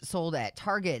drops sold at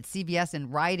Target, CVS,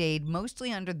 and Rite Aid,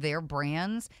 mostly under their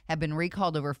brands, have been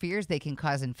recalled over fears they can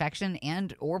cause infection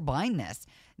and or blindness.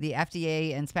 The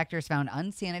FDA inspectors found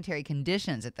unsanitary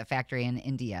conditions at the factory in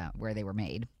India where they were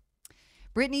made.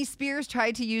 Britney Spears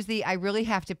tried to use the I really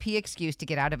have to pee excuse to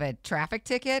get out of a traffic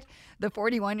ticket. The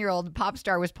 41-year-old pop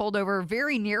star was pulled over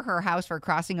very near her house for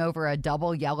crossing over a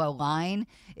double yellow line.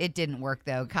 It didn't work,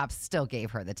 though. Cops still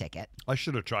gave her the ticket. I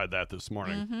should have tried that this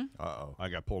morning. Mhm. Uh-oh. I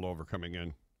got pulled over coming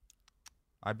in.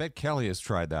 I bet Kelly has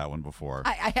tried that one before.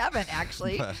 I haven't,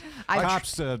 actually. But I-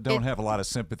 cops don't have a lot of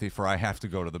sympathy for I have to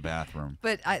go to the bathroom.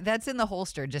 But that's in the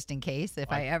holster just in case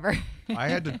if I ever.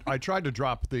 I tried to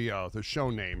drop the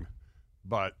show name,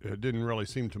 but it didn't really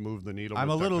seem to move the needle. I'm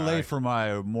a with little that guy. late for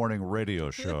my morning radio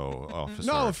show, officer.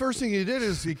 No, the first thing he did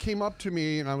is he came up to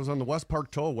me, and I was on the West Park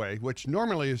Tollway, which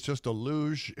normally is just a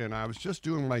luge, and I was just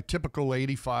doing my typical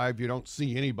 85. You don't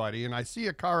see anybody, and I see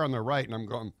a car on the right, and I'm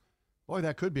going, boy,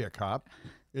 that could be a cop.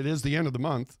 It is the end of the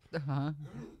month. Uh-huh.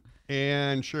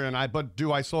 And sure, but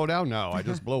do I slow down? No, I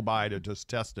just blow by to just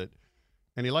test it.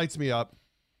 And he lights me up,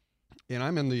 and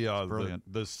I'm in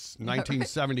this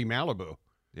 1970 Malibu.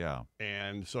 Yeah.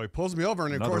 And so he pulls me over,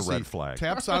 and Another of course red he flag.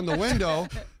 taps on the window,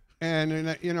 and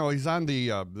he's on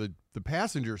the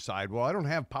passenger side. Well, I don't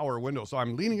have power windows, so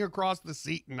I'm leaning across the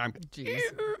seat, and I'm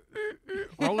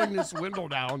rolling this window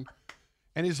down,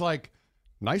 and he's like,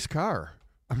 "Nice car."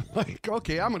 I'm like,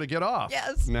 "Okay, I'm going to get off."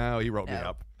 Yes. No, he wrote me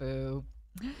up. Boo.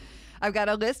 I've got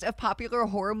a list of popular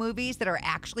horror movies that are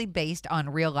actually based on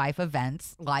real-life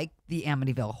events, like the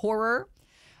Amityville Horror,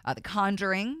 The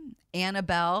Conjuring,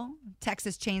 Annabelle,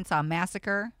 Texas Chainsaw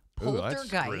Massacre, Ooh, that's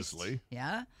Poltergeist. grisly.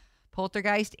 Yeah.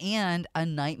 Poltergeist and A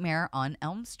Nightmare on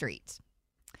Elm Street.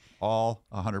 all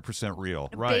 100% real.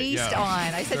 Right, Based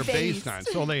on. I said They're based on.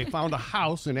 So they found a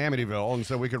house in Amityville and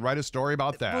said we could write a story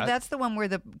about that. Well, that's the one where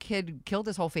the kid killed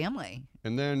his whole family.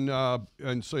 And then,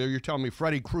 and so you're telling me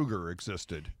Freddy Krueger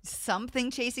existed.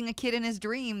 Something chasing a kid in his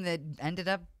dream that ended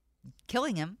up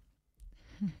killing him.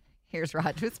 Here's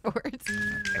Raj with sports.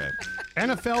 Okay.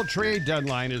 NFL trade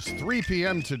deadline is 3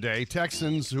 p.m. today.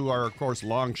 Texans, who are, of course,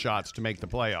 long shots to make the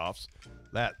playoffs.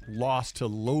 That loss to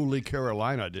lowly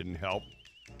Carolina didn't help.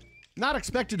 Not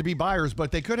expected to be buyers,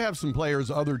 but they could have some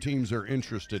players other teams are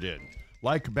interested in,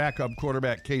 like backup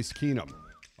quarterback Case Keenum.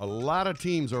 A lot of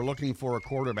teams are looking for a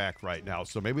quarterback right now,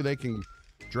 so maybe they can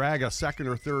drag a second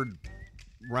or third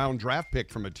round draft pick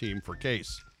from a team for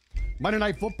Case. Monday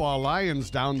Night Football, Lions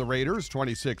down the Raiders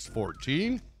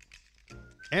 26-14.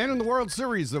 And in the World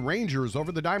Series, the Rangers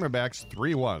over the Diamondbacks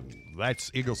 3-1.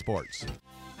 That's Eagle Sports.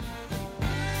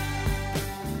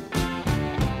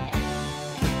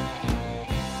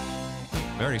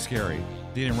 Very scary.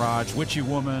 Dean and Raj, Witchy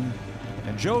Woman,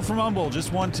 and Joe from Humble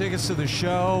just won tickets to the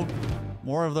show.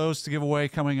 More of those to give away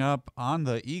coming up on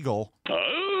the Eagle. Who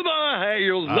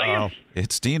the hell's this?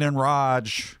 It's Dean and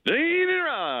Raj. Dean and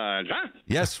Raj, huh?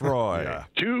 Yes, Roy. Yeah.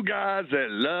 Two guys that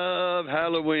love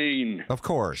Halloween. Of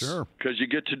course. Sure. Because you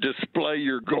get to display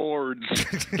your gourds.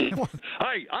 Hey,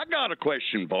 I got a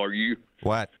question for you.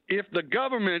 What? If the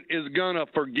government is going to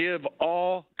forgive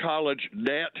all college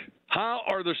debt, how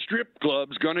are the strip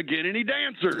clubs going to get any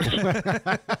dancers?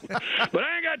 But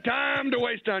I ain't got time to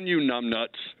waste on you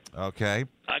numbnuts. Okay.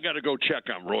 I got to go check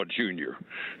on Roy Jr.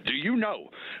 Do you know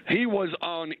he was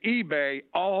on eBay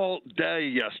all day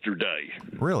yesterday?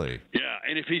 Really? Yeah,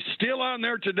 and if he's still on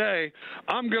there today,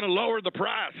 I'm going to lower the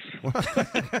price.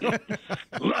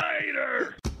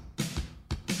 Later.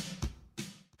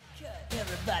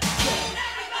 Everybody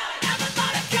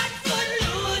cut foot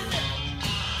loose.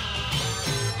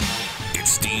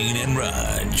 It's Dean and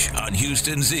Raj on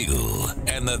Houston's Eagle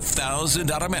and the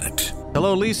 $1,000 Minute.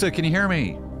 Hello, Lisa. Can you hear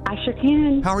me? I sure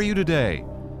can. How are you today?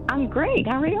 I'm great.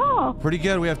 How are y'all? Pretty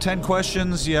good. We have 10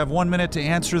 questions. You have 1 minute to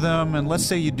answer them. And let's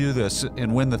say you do this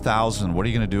and win the 1,000. What are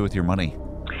you going to do with your money?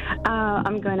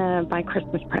 I'm going to buy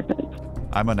Christmas presents.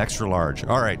 I'm an extra large.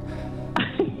 All right.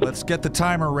 Let's get the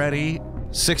timer ready.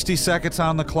 60 seconds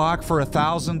on the clock for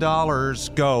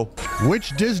 $1,000. Go.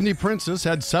 Which Disney princess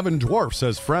had 7 dwarfs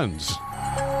as friends?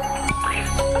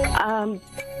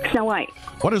 Snow White.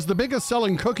 What is the biggest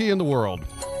selling cookie in the world?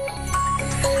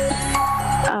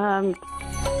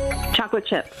 Chocolate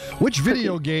chip. Which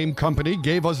video game company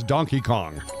gave us Donkey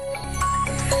Kong?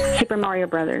 Super Mario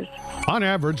Brothers. On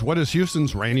average, what is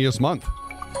Houston's rainiest month?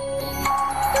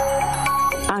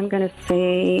 I'm going to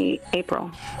say April.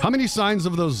 How many signs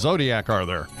of the zodiac are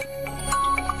there?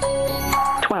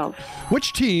 12.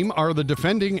 Which team are the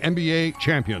defending NBA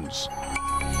champions?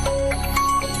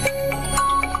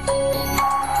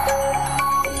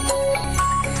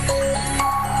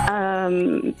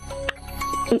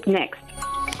 Next.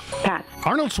 Pass.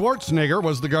 Arnold Schwarzenegger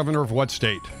was the governor of what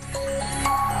state?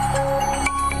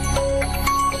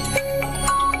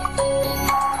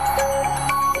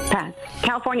 Pass.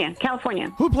 California.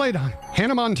 Who played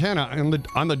Hannah Montana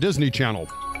on the Disney Channel?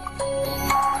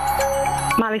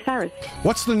 Miley Cyrus.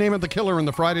 What's the name of the killer in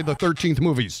the Friday the 13th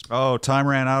movies? Oh, time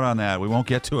ran out on that. We won't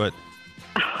get to it.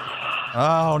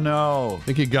 Oh, no. I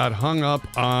think he got hung up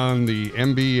on the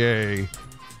NBA.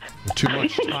 Too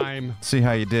much time. See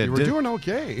how you did. You were doing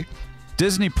okay.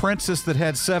 Disney princess that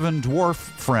had 7 dwarf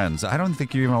friends. I don't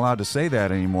think you're even allowed to say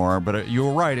that anymore, but you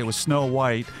were right. It was Snow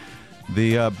White.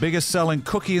 The biggest selling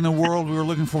cookie in the world, we were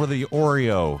looking for the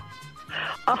Oreo,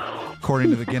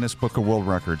 according to the Guinness Book of World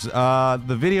Records.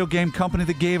 The video game company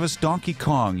that gave us Donkey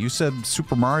Kong. You said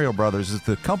Super Mario Brothers is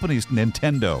the company's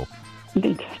Nintendo.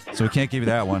 So we can't give you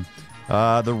that one.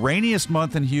 The rainiest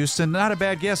month in Houston, not a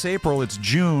bad guess, April. It's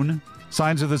June.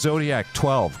 Signs of the Zodiac,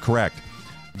 12, correct.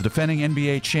 The defending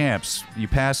NBA champs, you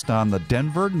passed on the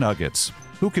Denver Nuggets.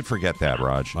 Who could forget that,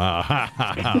 Raj? I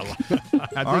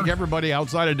think everybody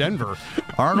outside of Denver.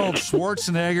 Arnold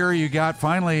Schwarzenegger, you got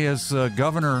finally as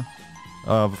governor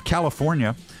of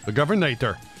California. The governor.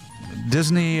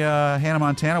 Disney Hannah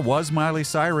Montana was Miley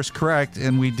Cyrus, correct,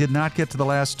 and we did not get to the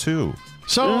last 2.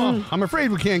 So I'm afraid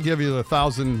we can't give you the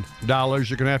 $1,000.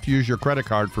 You're going to have to use your credit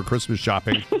card for Christmas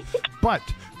shopping. But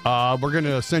we're going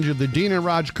to send you the Dean and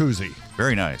Raj koozie.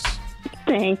 Very nice.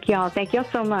 Thank y'all. Thank y'all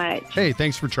so much. Hey,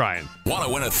 thanks for trying. Want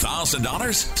to win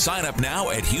 $1,000? Sign up now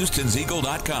at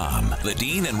Houston'sEagle.com. The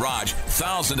Dean and Raj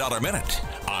 $1,000 Minute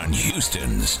on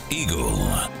Houston's Eagle.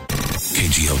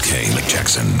 KGLK Lake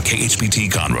Jackson,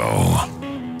 KHBT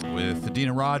Conroe. With the Dean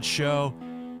and Raj Show,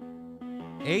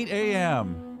 8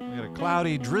 a.m. We got a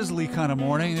cloudy, drizzly kind of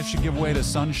morning. This should give way to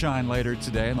sunshine later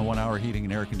today in the 1-hour heating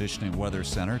and air conditioning weather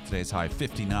center. Today's high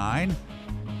 59.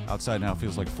 Outside now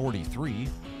feels like 43.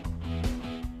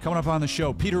 Coming up on the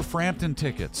show, Peter Frampton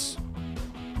tickets.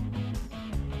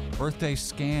 Birthday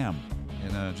scam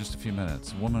in just a few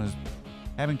minutes. A woman is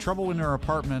having trouble in her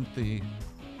apartment. The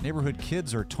neighborhood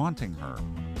kids are taunting her.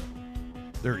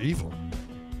 They're evil.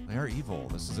 They are evil.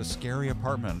 This is a scary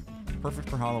apartment. Perfect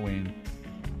for Halloween.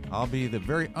 I'll be the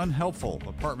very unhelpful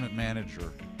apartment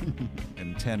manager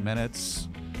in 10 minutes.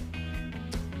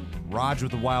 Raj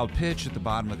with the wild pitch at the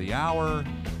bottom of the hour.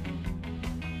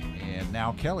 And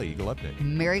now Kelly, Eagle Update.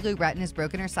 Mary Lou Retton has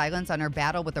broken her silence on her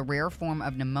battle with a rare form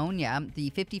of pneumonia.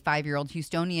 The 55-year-old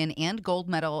Houstonian and gold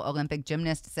medal Olympic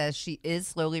gymnast says she is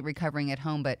slowly recovering at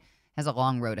home, but has a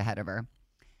long road ahead of her.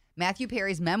 Matthew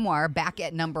Perry's memoir, back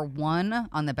at number 1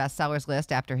 on the bestsellers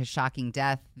list after his shocking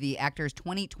death. The actor's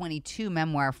 2022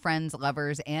 memoir, Friends,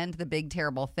 Lovers, and the Big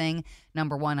Terrible Thing,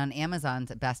 number 1 on Amazon's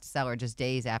bestseller just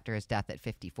days after his death at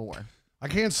 54. I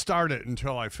can't start it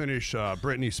until I finish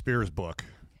Britney Spears' book,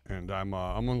 and I'm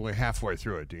only halfway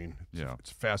through it, Dean.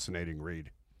 It's a fascinating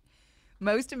read.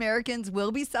 Most Americans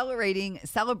will be celebrating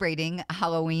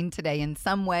Halloween today in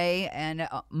some way, and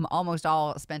almost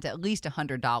all spent at least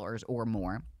 $100 or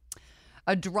more.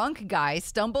 A drunk guy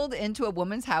stumbled into a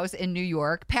woman's house in New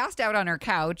York, passed out on her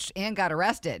couch, and got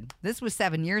arrested. This was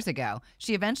 7 years ago.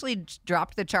 She eventually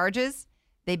dropped the charges.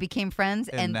 They became friends.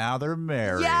 And now they're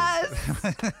married. Yes!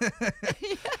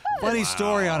 Funny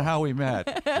story on how we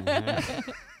met.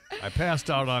 I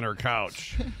passed out on her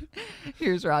couch.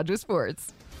 Here's Roger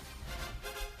Sports.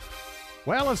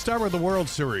 Well, let's start with the World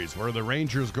Series, where the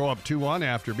Rangers go up 2-1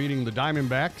 after beating the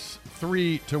Diamondbacks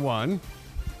 3-1.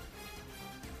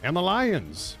 And the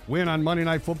Lions win on Monday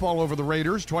Night Football over the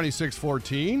Raiders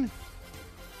 26-14.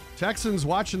 Texans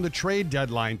watching the trade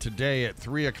deadline today at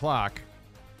 3 o'clock,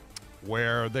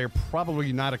 where they're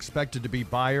probably not expected to be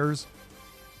buyers,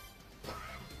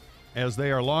 as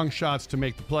they are long shots to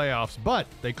make the playoffs, but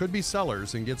they could be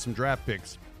sellers and get some draft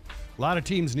picks. A lot of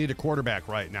teams need a quarterback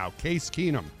right now. Case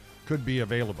Keenum could be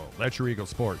available. That's your Eagle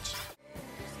Sports.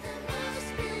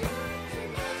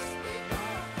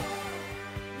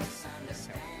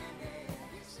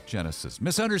 Genesis.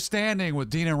 Misunderstanding with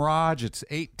Dean and Raj. It's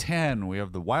 8:10. We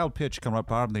have the wild pitch coming up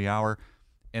out of the hour.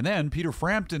 And then Peter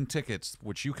Frampton tickets,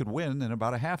 which you could win in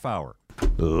about a half hour.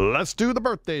 Let's do the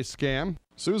birthday scam.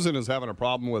 Susan is having a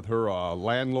problem with her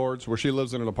landlords, where she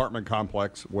lives in an apartment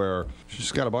complex where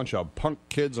she's got a bunch of punk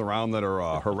kids around that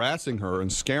are harassing her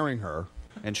and scaring her.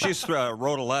 And she's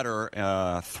wrote a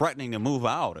letter threatening to move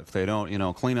out if they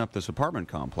don't, clean up this apartment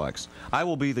complex. I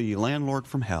will be the landlord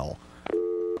from hell.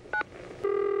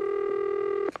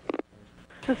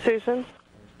 This is Susan.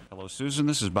 Hello, Susan.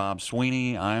 This is Bob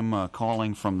Sweeney. I'm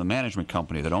calling from the management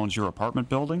company that owns your apartment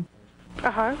building.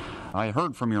 Uh-huh. I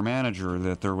heard from your manager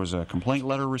that there was a complaint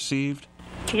letter received.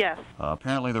 Yes.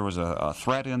 Apparently there was a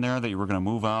threat in there that you were going to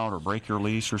move out or break your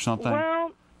lease or something.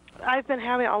 Well, I've been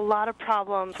having a lot of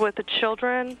problems with the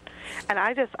children, and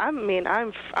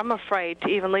I'm afraid to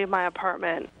even leave my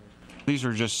apartment. These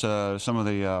are just some of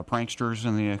the pranksters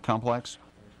in the complex?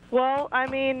 Well,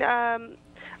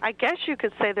 I guess you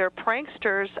could say they're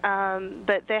pranksters,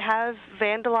 but they have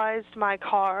vandalized my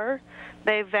car.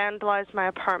 They've vandalized my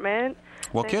apartment.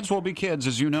 Well, kids will be kids,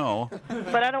 as you know.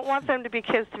 But I don't want them to be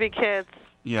kids to be kids.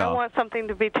 Yeah. I want something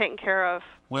to be taken care of.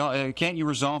 Well, can't you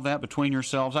resolve that between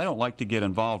yourselves? I don't like to get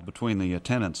involved between the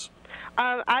tenants.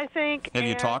 I think... Have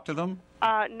you talked to them?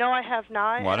 No, I have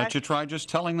not. Why don't you try just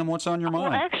telling them what's on your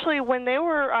mind? Well, actually, when they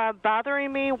were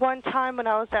bothering me one time when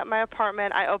I was at my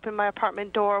apartment, I opened my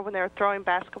apartment door when they were throwing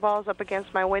basketballs up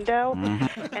against my window,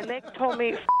 and they told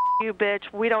me, you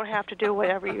bitch, we don't have to do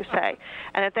whatever you say.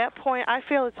 And at that point, I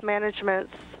feel it's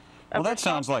management's... Well, that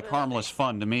sounds like harmless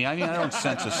fun to me. I don't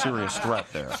sense a serious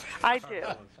threat there. I do.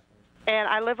 And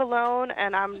I live alone,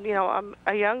 and I'm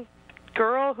a young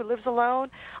girl who lives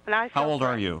alone, and I feel... How old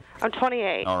are you? I'm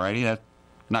 28. All righty, that's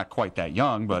not quite that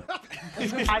young, but...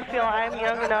 I feel I'm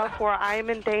young enough where I am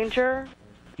in danger.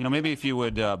 Maybe if you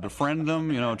would befriend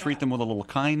them, treat them with a little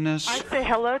kindness. I say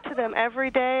hello to them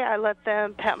every day. I let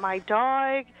them pet my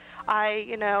dog. I,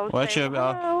 say,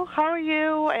 hello, how are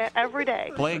you, every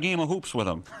day. Play a game of hoops with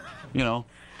them, No,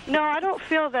 I don't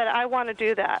feel that I want to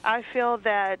do that. I feel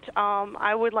that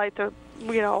I would like the,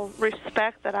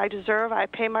 respect that I deserve. I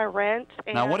pay my rent.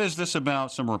 And now, what is this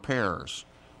about some repairs?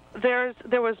 There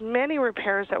was many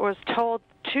repairs that was told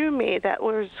to me that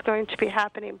was going to be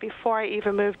happening before I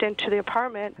even moved into the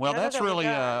apartment. Well, that's really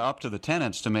up to the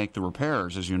tenants to make the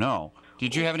repairs, as you know.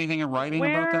 Did you have anything in writing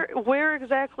about that? Where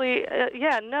exactly?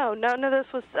 No, none of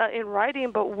this was in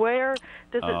writing. But where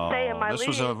does it say in my this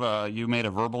lease? was you made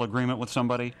a verbal agreement with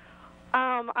somebody?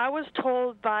 I was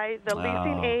told by the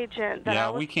leasing agent that I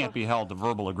was we can't be held to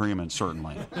verbal agreements,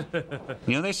 certainly.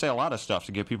 They say a lot of stuff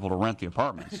to get people to rent the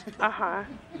apartments.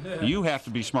 You have to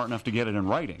be smart enough to get it in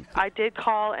writing. I did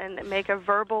call and make a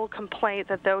verbal complaint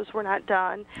that those were not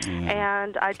done,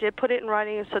 and I did put it in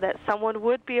writing so that someone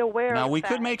would be aware. Now, of we that.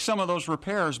 could make some of those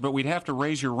repairs, but we'd have to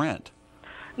raise your rent.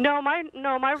 No,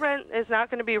 my rent is not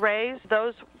going to be raised.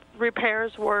 Those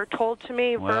repairs were told to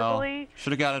me verbally.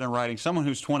 Should have got it in writing. Someone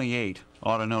who's 28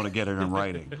 ought to know to get it in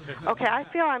writing. Okay, I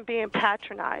feel I'm being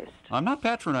patronized. I'm not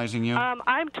patronizing you.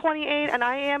 I'm 28 and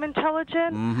I am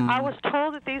intelligent. I was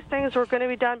told that these things were going to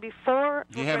be done before.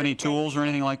 Do you have any tools or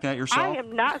anything like that yourself? I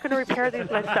am not going to repair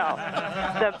these myself.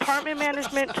 The apartment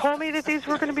management told me that these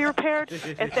were going to be repaired.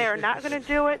 If they are not going to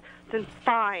do it, then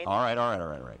fine. All right.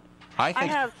 I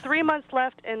have 3 months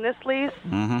left in this lease.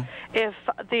 If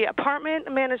the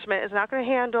apartment management is not going to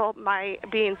handle my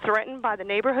being threatened by the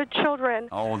neighborhood children,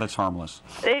 oh, that's harmless.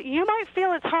 You might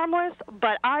feel it's harmless,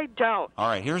 but I don't. All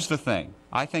right, here's the thing.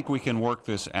 I think we can work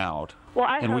this out. Well,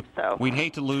 I hope so. We'd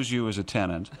hate to lose you as a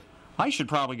tenant. I should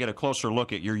probably get a closer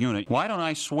look at your unit. Why don't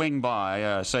I swing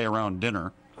by, say, around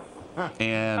dinner?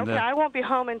 And okay, I won't be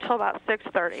home until about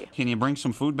 6:30. Can you bring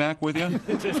some food back with you?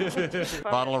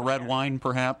 Bottle of red wine,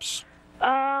 perhaps?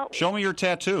 Show me your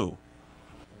tattoo.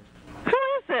 Who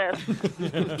is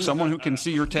this? Someone who can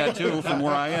see your tattoo from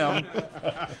where I am.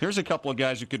 Here's a couple of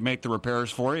guys who could make the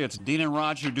repairs for you. It's Dean and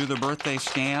Roger who do the birthday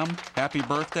scam. Happy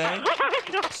birthday.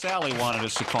 Sally wanted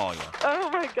us to call you. Oh,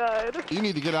 my God. You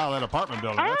need to get out of that apartment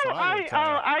building. That's what I would tell you.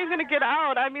 I'm going to get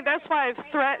out. I mean, that's why I've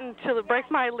threatened to break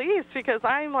my lease, because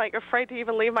I'm, afraid to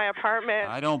even leave my apartment.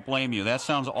 I don't blame you. That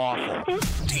sounds awful.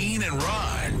 Dean and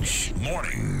Raj,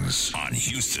 mornings on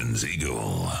Houston's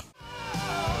Eagle.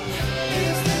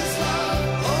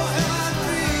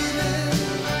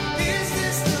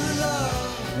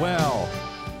 Well,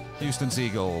 Houston's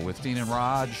Eagle with Dean and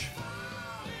Raj.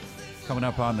 Coming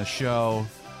up on the show,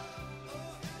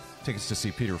 tickets to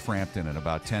see Peter Frampton in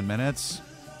about 10 minutes.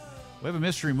 We have a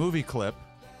mystery movie clip.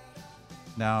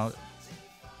 Now,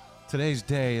 today's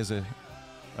day is a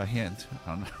hint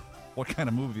on what kind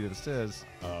of movie this is.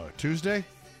 Tuesday?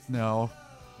 No.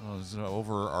 Well, it's an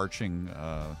overarching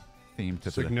theme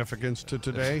to significance to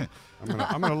today.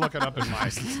 I'm gonna look it up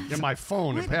in my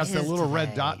phone and past that little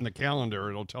red dot in the calendar.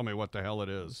 It'll tell me what the hell it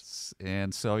is.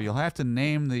 And so you'll have to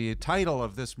name the title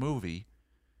of this movie.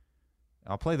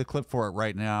 I'll play the clip for it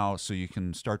right now so you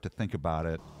can start to think about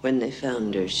it. When they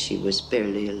found her, she was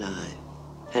barely alive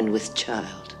and with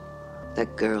child.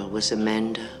 That girl was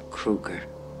Amanda Kruger.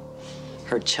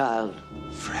 Her child,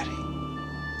 Freddie,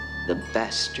 the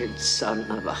bastard son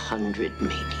of 100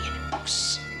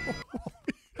 maniacs.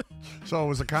 So it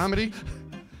was a comedy?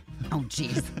 Oh,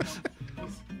 jeez.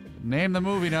 Name the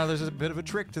movie. Now, there's a bit of a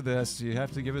trick to this. You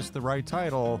have to give us the right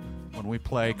title when we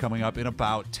play, coming up in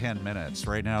about 10 minutes.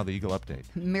 Right now, the Eagle Update.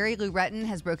 Mary Lou Retton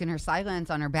has broken her silence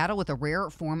on her battle with a rare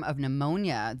form of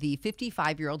pneumonia. The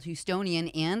 55-year-old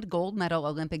Houstonian and gold medal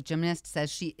Olympic gymnast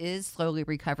says she is slowly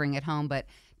recovering at home, but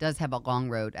does have a long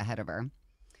road ahead of her.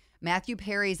 Matthew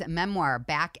Perry's memoir,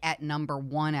 back at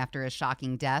 #1 after a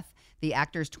shocking death. The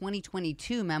actor's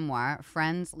 2022 memoir,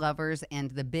 Friends, Lovers,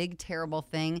 and the Big Terrible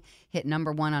Thing, hit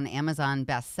 #1 on Amazon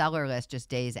bestseller list just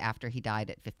days after he died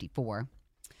at 54.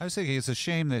 I was thinking it's a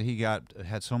shame that he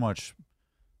had so much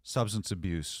substance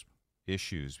abuse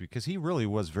issues, because he really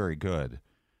was very good.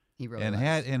 He really was.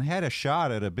 Had a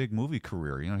shot at a big movie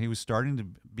career. You know, he was starting to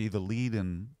be the lead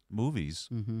in movies.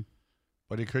 Mm-hmm.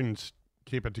 But he couldn't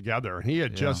keep it together. And he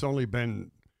had just only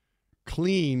been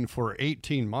clean for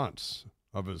 18 months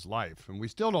of his life. And we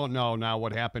still don't know now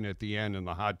what happened at the end in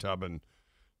the hot tub. And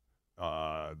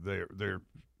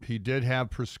he did have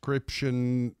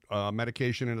prescription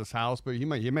medication in his house, but he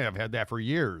may have had that for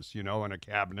years, in a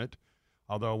cabinet.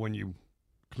 Although when you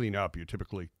clean up, you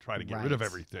typically try to get rid of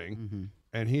everything. Mm-hmm.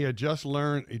 And he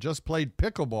just played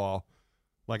pickleball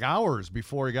like hours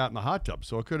before he got in the hot tub.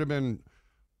 So it could have been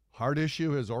heart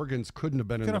issue. His organs couldn't have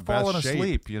been in the best shape. Could have fallen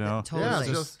asleep, Totally. Yeah,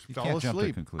 just fell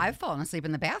asleep. I've fallen asleep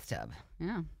in the bathtub.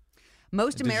 Yeah.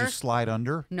 Did you slide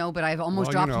under? No, but I've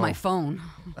almost dropped my phone.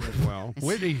 Well,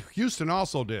 Whitney Houston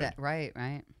also did. Right.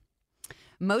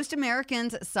 Most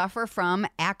Americans suffer from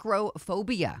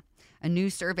acrophobia. A new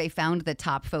survey found the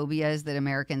top phobias that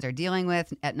Americans are dealing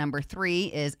with. At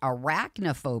 #3 is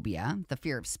arachnophobia, the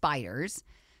fear of spiders.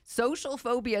 Social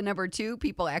phobia, #2,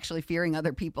 people actually fearing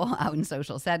other people out in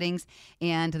social settings.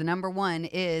 And the #1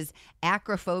 is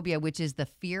acrophobia, which is the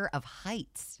fear of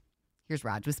heights. Here's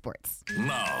Raj with sports.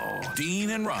 Now,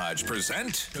 Dean and Raj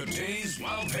present today's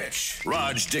Wild Pitch.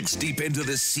 Raj digs deep into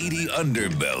the seedy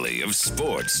underbelly of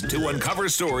sports to uncover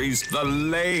stories the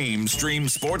lamestream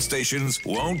sports stations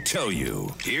won't tell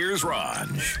you. Here's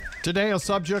Raj. Today, a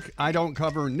subject I don't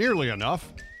cover nearly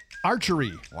enough.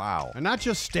 Archery. Wow. And not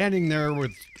just standing there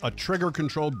with a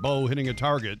trigger-controlled bow hitting a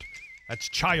target. That's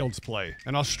child's play.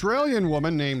 An Australian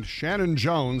woman named Shannon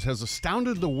Jones has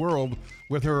astounded the world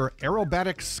with her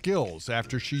aerobatic skills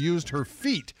after she used her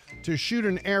feet to shoot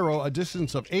an arrow a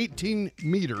distance of 18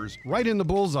 meters right in the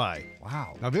bullseye.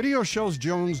 Wow. Now, video shows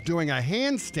Jones doing a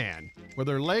handstand with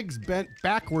her legs bent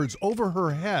backwards over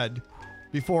her head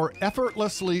before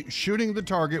effortlessly shooting the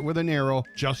target with an arrow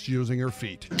just using her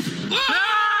feet.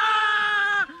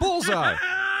 Bullseye!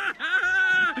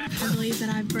 I believe that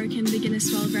I've broken the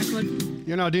Guinness World Record.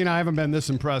 You know, Dean, I haven't been this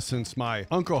impressed since my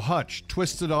Uncle Hutch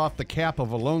twisted off the cap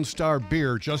of a Lone Star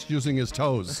beer just using his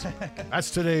toes. That's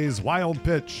today's Wild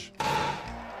Pitch.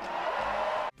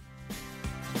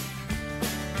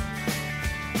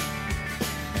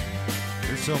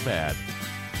 You're so bad.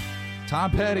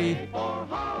 Tom Petty.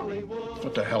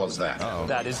 What the hell is that? Uh-oh.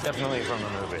 That is definitely from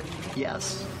a movie.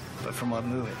 Yes, but from what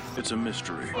movie? It's a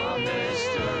mystery.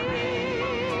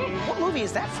 What movie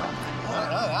is that from?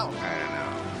 I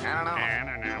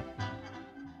don't know.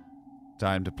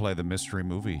 Time to play the mystery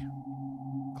movie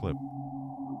clip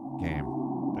game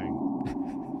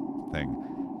thing.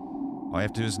 All I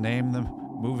have to do is name the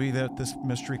movie that this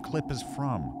mystery clip is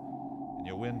from, and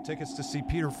you'll win tickets to see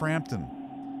Peter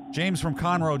Frampton. James from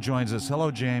Conroe joins us. Hello,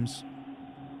 James.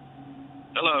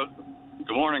 Hello.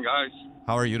 Good morning, guys.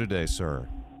 How are you today, sir?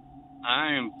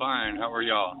 I am fine. How are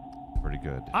y'all? Pretty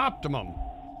good. Optimum.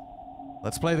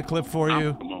 Let's play the clip for you.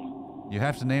 Optimum. You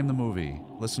have to name the movie.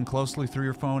 Listen closely through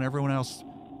your phone. Everyone else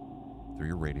through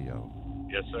your radio.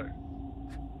 Yes, sir.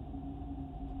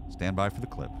 Stand by for the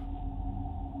clip.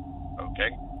 Okay.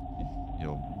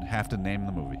 You'll have to name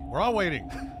the movie. We're all waiting.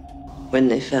 When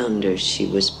they found her, she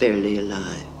was barely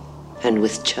alive and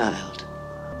with child.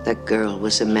 That girl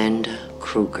was Amanda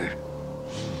Kruger.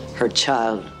 Her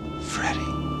child, Freddie.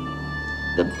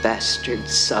 The bastard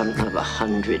son of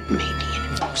 100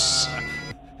 maniacs.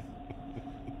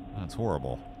 That's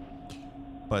horrible.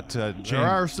 But James, there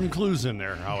are some clues in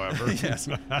there, however. Yes,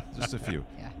 just a few.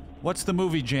 Yeah. What's the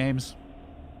movie, James?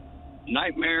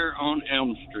 Nightmare on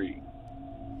Elm Street.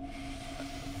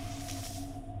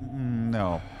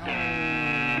 No.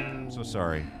 So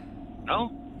sorry. No?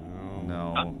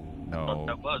 No. I thought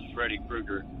that was Freddy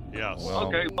Krueger. Yes. Well,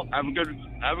 okay. Well,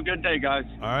 have a good day, guys.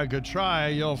 All right, good try.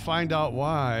 You'll find out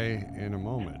why in a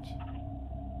moment.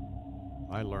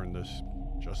 I learned this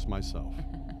just myself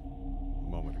a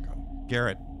moment ago.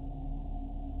 Garrett.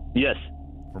 Yes.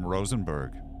 From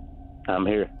Rosenberg. I'm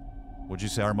here. Would you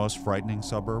say our most frightening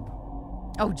suburb?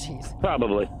 Oh, jeez.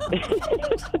 Probably.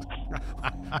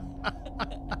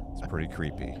 It's pretty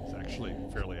creepy. It's actually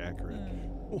fairly accurate.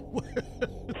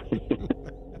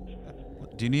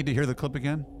 Do you need to hear the clip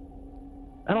again?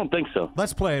 I don't think so.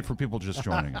 Let's play it for people just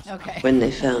joining us. Okay. When they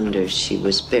found her, she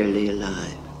was barely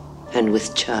alive and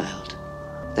with child.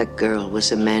 That girl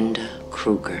was Amanda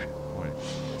Kruger.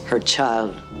 Her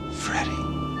child, Freddie.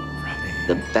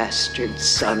 The bastard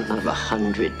son of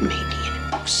 100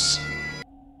 maniacs.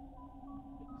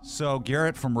 So,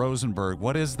 Garrett from Rosenberg,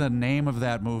 what is the name of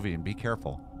that movie? And be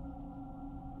careful.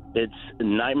 It's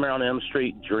Nightmare on Elm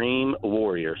Street Dream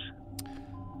Warriors.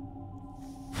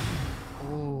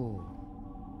 Ooh.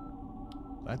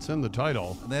 That's in the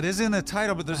title. That is in the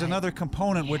title, but there's another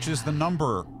component, which is the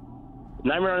number.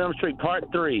 Nightmare on Elm Street Part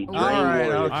 3. All right,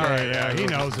 okay. All right, yeah, he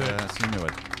knows it. Yes, he knew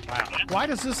it. Wow. Why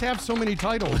does this have so many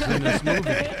titles in this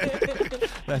movie?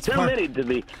 That's Too many to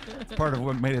be. That's part of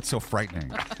what made it so frightening.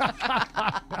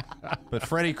 But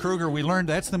Freddy Krueger, we learned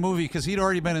that's the movie because he'd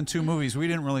already been in 2 movies. We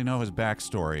didn't really know his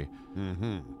backstory.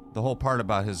 Mm-hmm. The whole part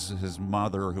about his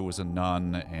mother, who was a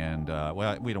nun, and,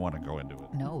 well, we don't want to go into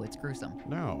it. No, it's gruesome.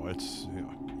 No, it's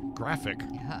graphic.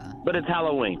 Yeah. But it's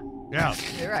Halloween. Yeah.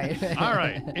 You're right. All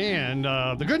right. And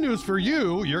the good news for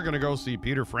you, you're going to go see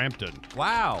Peter Frampton.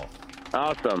 Wow.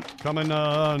 Awesome. Coming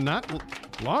not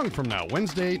long from now,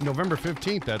 Wednesday, November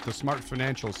 15th at the Smart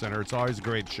Financial Center. It's always a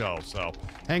great show. So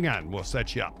hang on. We'll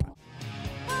set you up.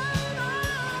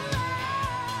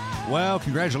 Well,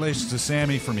 congratulations to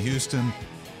Sammy from Houston.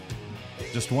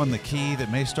 Just won the key that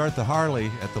may start the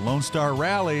Harley at the Lone Star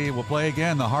Rally. We'll play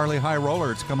again the Harley High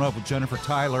Roller. It's coming up with Jennifer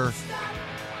Tyler.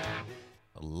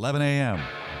 11 a.m.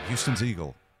 Houston's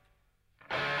Eagle.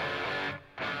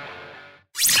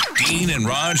 Dean and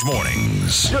Raj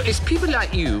mornings. Look, it's people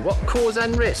like you what cause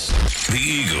unrest. The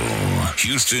Eagle,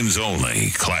 Houston's only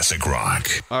classic rock.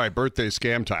 All right, birthday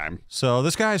scam time. So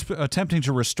this guy's attempting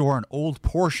to restore an old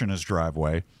Porsche in his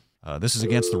driveway. This is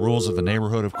against the rules of the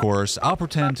neighborhood, of course. I'll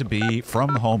pretend to be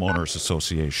from the Homeowners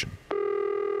Association.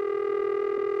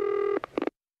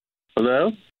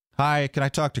 Hello? Hi, can I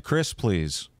talk to Chris,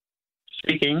 please?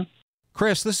 Speaking.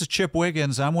 Chris, this is Chip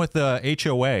Wiggins. I'm with the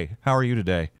HOA. How are you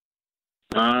today?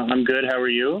 I'm good. How are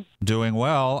you? Doing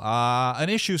well. An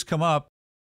issue's come up.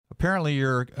 Apparently,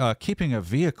 you're keeping a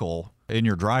vehicle in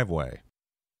your driveway.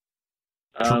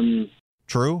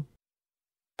 True?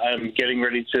 I'm getting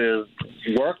ready to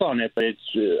work on it, but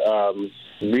it's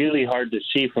really hard to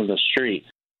see from the street.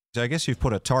 I guess you've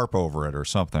put a tarp over it or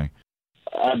something.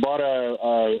 I bought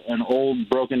an old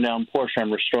broken down Porsche.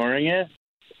 I'm restoring it.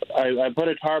 I put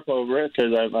a tarp over it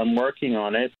because I'm working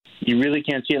on it. You really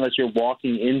can't see unless you're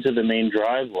walking into the main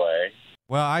driveway.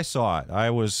 Well, I saw it.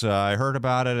 I heard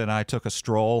about it, and I took a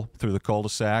stroll through the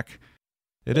cul-de-sac.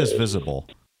 It is visible.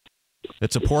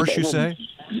 It's a Porsche, you say?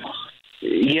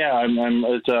 Yeah,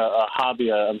 it's a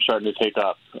hobby I'm starting to take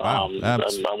up. Wow, I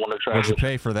want to try. What'd you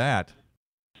pay for that?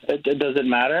 Does it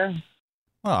matter?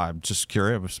 Well, I'm just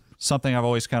curious. It was something I've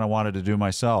always kind of wanted to do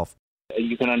myself.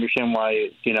 You can understand why,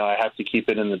 I have to keep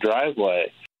it in the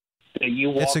driveway.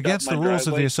 It's against the rules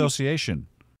of the association.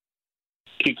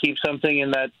 You keep something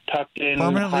in that tucked in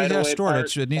Permanently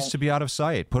stored. It needs to be out of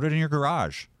sight. Put it in your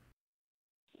garage.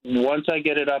 Once I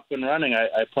get it up and running,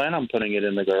 I plan on putting it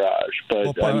in the garage. But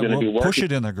I'm going to be working. Push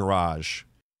it in the garage.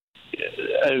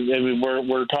 I mean,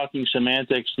 we're talking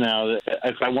semantics now.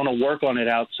 If I want to work on it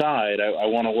outside, I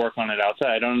want to work on it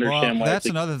outside. I don't understand why. That's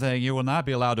another thing. You will not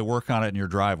be allowed to work on it in your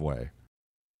driveway.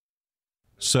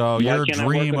 So your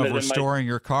dream of restoring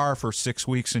your car for 6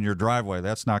 weeks in your driveway,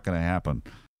 that's not going to happen.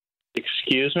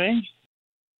 Excuse me?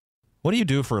 What do you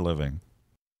do for a living?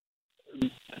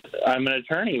 I'm an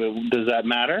attorney. Does that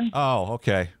matter? Oh,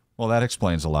 okay. Well, that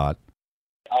explains a lot.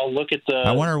 I'll look at the...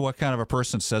 I wonder what kind of a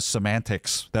person says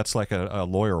semantics. That's like a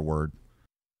lawyer word.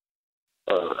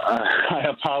 I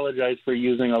apologize for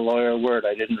using a lawyer word.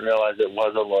 I didn't realize it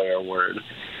was a lawyer word.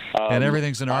 And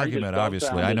everything's an argument,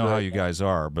 obviously. I know how you guys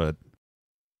are, but,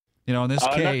 in this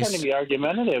case... I'm not trying to be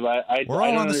argumentative. We're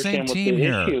all on the same team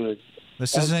here.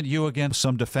 This is. Isn't you against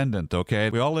some defendant, okay?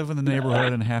 We all live in the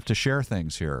neighborhood and have to share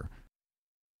things here.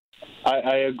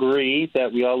 I agree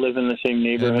that we all live in the same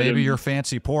neighborhood. And maybe your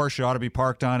fancy Porsche ought to be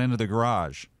parked on into the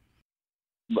garage.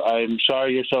 I'm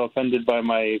sorry you're so offended by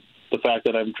the fact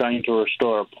that I'm trying to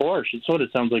restore a Porsche. It's what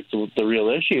it sounds like the real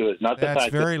issue is, not the fact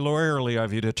that... That's very lawyerly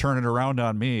of you to turn it around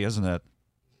on me, isn't it?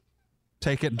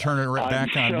 Take it and turn it right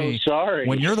back on me. I'm so sorry.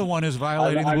 When you're the one who's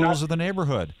violating the rules of the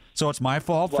neighborhood. So it's my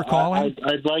fault for calling?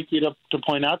 I'd like you to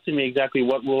point out to me exactly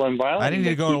what rule I'm violating. I didn't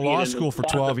need to go to law school for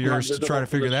 12 years to try to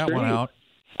figure that one out.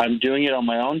 I'm doing it on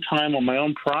my own time, on my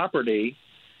own property.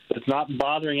 It's not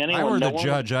bothering anyone. If I were the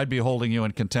judge, I'd be holding you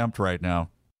in contempt right now.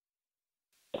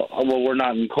 Well, we're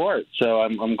not in court, so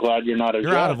I'm glad you're not a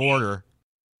judge. You're out of order.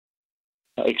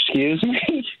 Excuse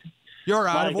me? You're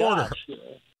out of order.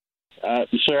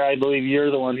 Sir, I believe you're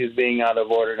the one who's being out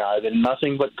of order now. I've been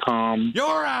nothing but calm.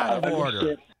 You're out of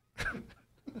order.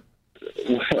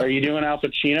 Are you doing Al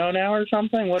Pacino now or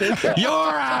something? What is that? You're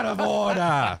out of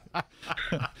order.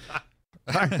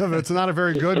 It's not a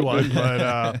very good one,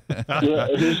 but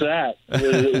who's that?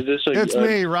 Is this it's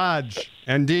me, Raj,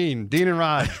 and Dean and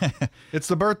Raj. It's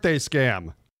the birthday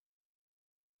scam.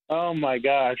 Oh my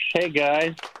gosh! Hey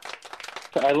guys,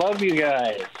 I love you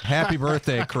guys. Happy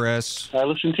birthday, Chris. I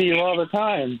listen to you all the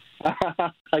time.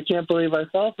 I can't believe I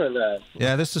fell for that.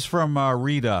 Yeah, this is from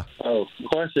Rita. Oh, of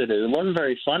course it is. It wasn't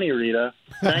very funny, Rita.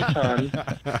 Thanks, hon.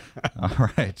 All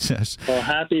right. Yes. Well,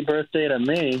 happy birthday to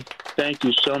me. Thank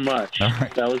you so much. All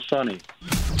right. That was funny.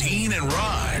 Dean and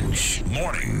Raj,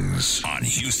 mornings on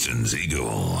Houston's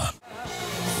Eagle.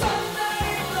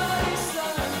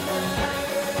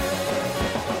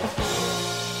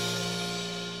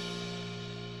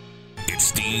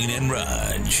 It's Dean and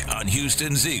Raj on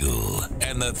Houston's Eagle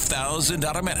and the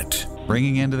 $1,000 Minute.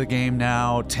 Bringing into the game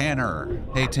now, Tanner.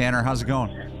 Hey, Tanner, how's it going?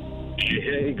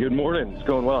 Hey, good morning. It's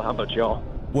going well. How about y'all?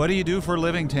 What do you do for a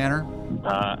living, Tanner?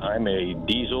 I'm a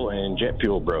diesel and jet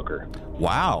fuel broker.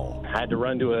 Wow. I had to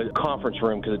run to a conference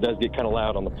room because it does get kind of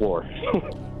loud on the floor.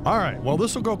 All right. Well,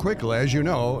 this will go quickly. As you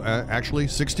know, actually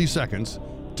 60 seconds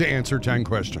to answer 10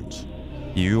 questions.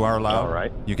 You are allowed. All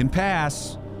right. You can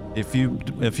pass if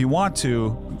you want to,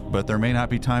 but there may not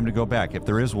be time to go back. If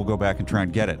there is, we'll go back and try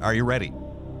and get it. Are you ready?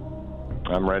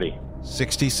 I'm ready.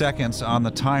 60 seconds on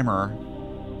the timer.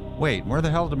 Wait, where the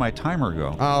hell did my timer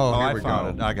go? Oh, here I we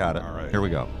found go. it. I got it. All right. Here we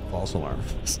go. False alarm.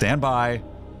 Stand by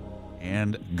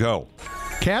and go.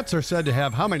 Cats are said to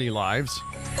have how many lives?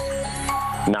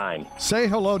 9. Say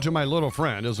hello to my little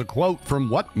friend is a quote from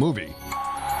what movie?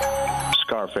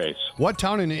 Scarface. What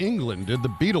town in England did the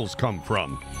Beatles come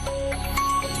from?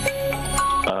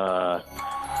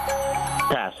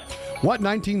 Pass. What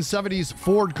 1970s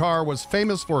Ford car was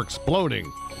famous for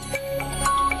exploding?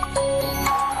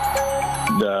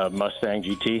 The Mustang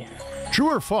GT.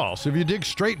 True or false? If you dig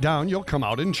straight down, you'll come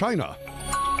out in China.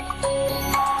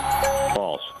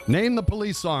 False. Name the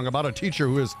police song about a teacher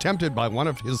who is tempted by one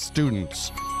of his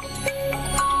students.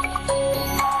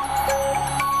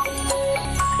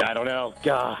 I don't know.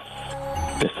 God.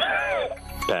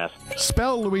 Pass.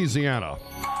 Spell Louisiana.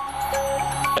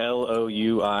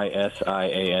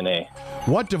 Louisiana.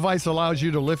 What device allows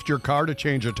you to lift your car to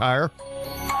change a tire?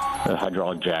 A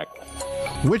hydraulic jack.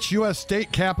 Which U.S.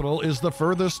 state capital is the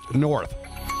furthest north?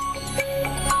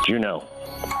 Juneau.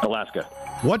 Alaska.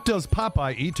 What does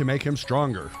Popeye eat to make him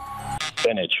stronger?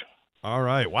 Spinach. All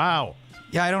right. Wow.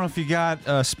 Yeah, I don't know if you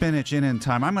got spinach in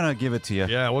time. I'm going to give it to you.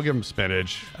 Yeah, we'll give him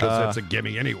spinach because it's a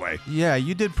gimme anyway. Yeah,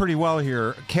 you did pretty well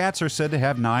here. Cats are said to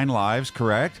have 9 lives,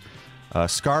 correct?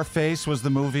 Scarface was the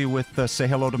movie with Say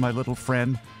Hello to My Little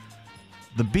Friend.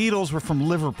 The Beatles were from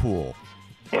Liverpool.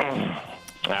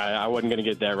 I wasn't going to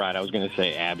get that right. I was going to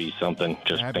say Abbey something,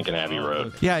 just thinking Abbey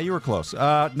Road. Yeah, you were close.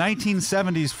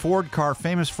 1970s Ford car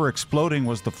famous for exploding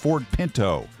was the Ford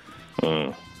Pinto.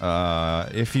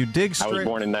 If you dig straight... I was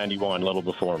born in 91, a little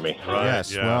before me. Right,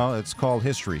 yes, yeah. Well, it's called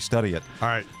history. Study it. All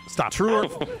right, stop. True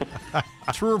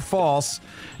or false,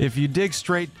 if you dig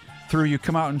straight through, you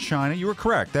come out in China. You were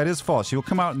correct. That is false. You'll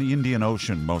come out in the Indian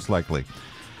Ocean, most likely.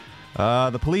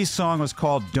 The police song was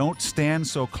called Don't Stand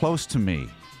So Close to Me,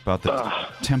 about the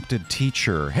tempted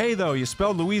teacher. Hey, though, you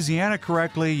spelled Louisiana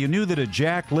correctly. You knew that a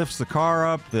jack lifts the car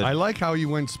up. I like how you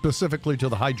went specifically to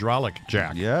the hydraulic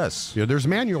jack. Yes. Yeah, there's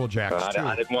manual jacks, too.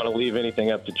 I didn't want to leave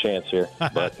anything up to chance here,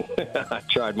 but I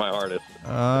tried my hardest.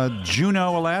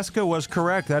 Juneau, Alaska was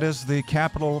correct. That is the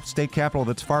state capital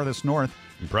that's farthest north.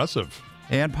 Impressive.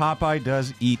 And Popeye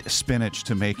does eat spinach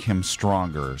to make him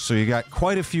stronger. So you got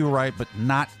quite a few right, but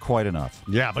not quite enough.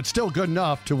 Yeah, but still good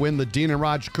enough to win the Dean and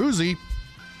Raj koozie.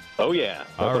 Oh, yeah.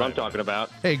 That's what I'm talking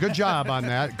about. Hey, good job on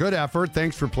that. Good effort.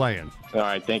 Thanks for playing. All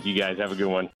right. Thank you, guys. Have a good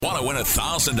one. Want to win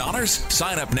 $1,000?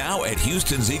 Sign up now at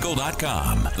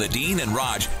Houston'sEagle.com. The Dean and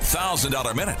Raj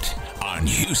 $1,000 Minute on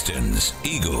Houston's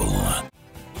Eagle.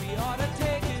 We ought to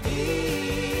take it easy.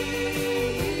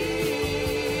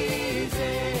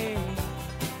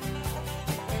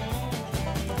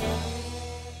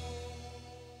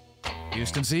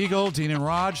 Houston's Eagle, Dean and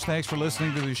Raj, thanks for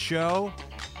listening to the show.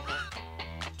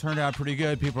 Turned out pretty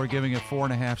good. People are giving it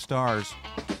 4.5 stars.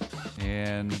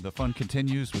 And the fun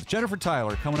continues with Jennifer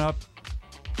Tyler coming up.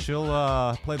 She'll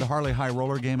play the Harley High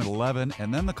Roller game at 11.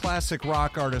 And then the classic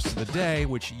rock artist of the day,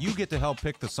 which you get to help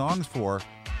pick the songs for.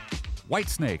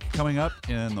 Whitesnake coming up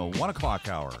in the 1 o'clock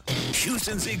hour.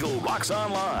 Houston's Eagle rocks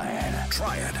online.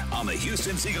 Try it on the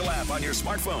Houston's Eagle app on your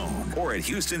smartphone or at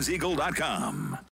Houston'sEagle.com.